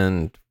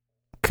 and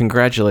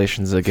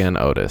congratulations again,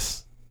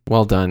 Otis.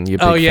 Well done, you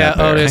big yeah, fat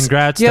bear. Otis.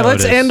 Congrats. Yeah, to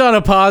let's Otis. end on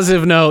a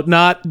positive note,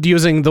 not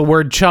using the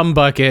word chum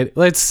bucket.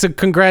 Let's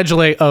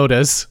congratulate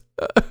Otis.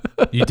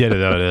 You did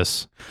it,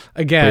 Otis.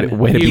 Again,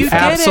 Way to be you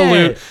fat.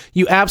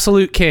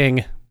 absolute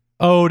king.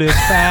 Otis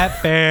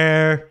Fat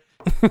Bear.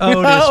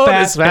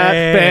 Otis Fat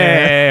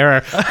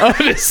Bear.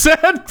 Otis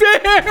Fat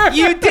Bear.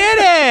 You did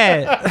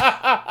it.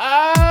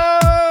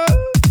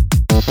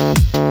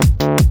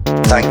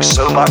 Thanks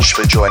so much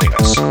for joining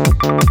us.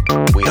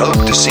 We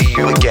hope to see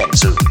you again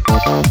soon.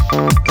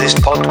 This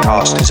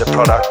podcast is a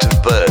product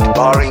of Bird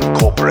Bar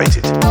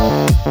Incorporated.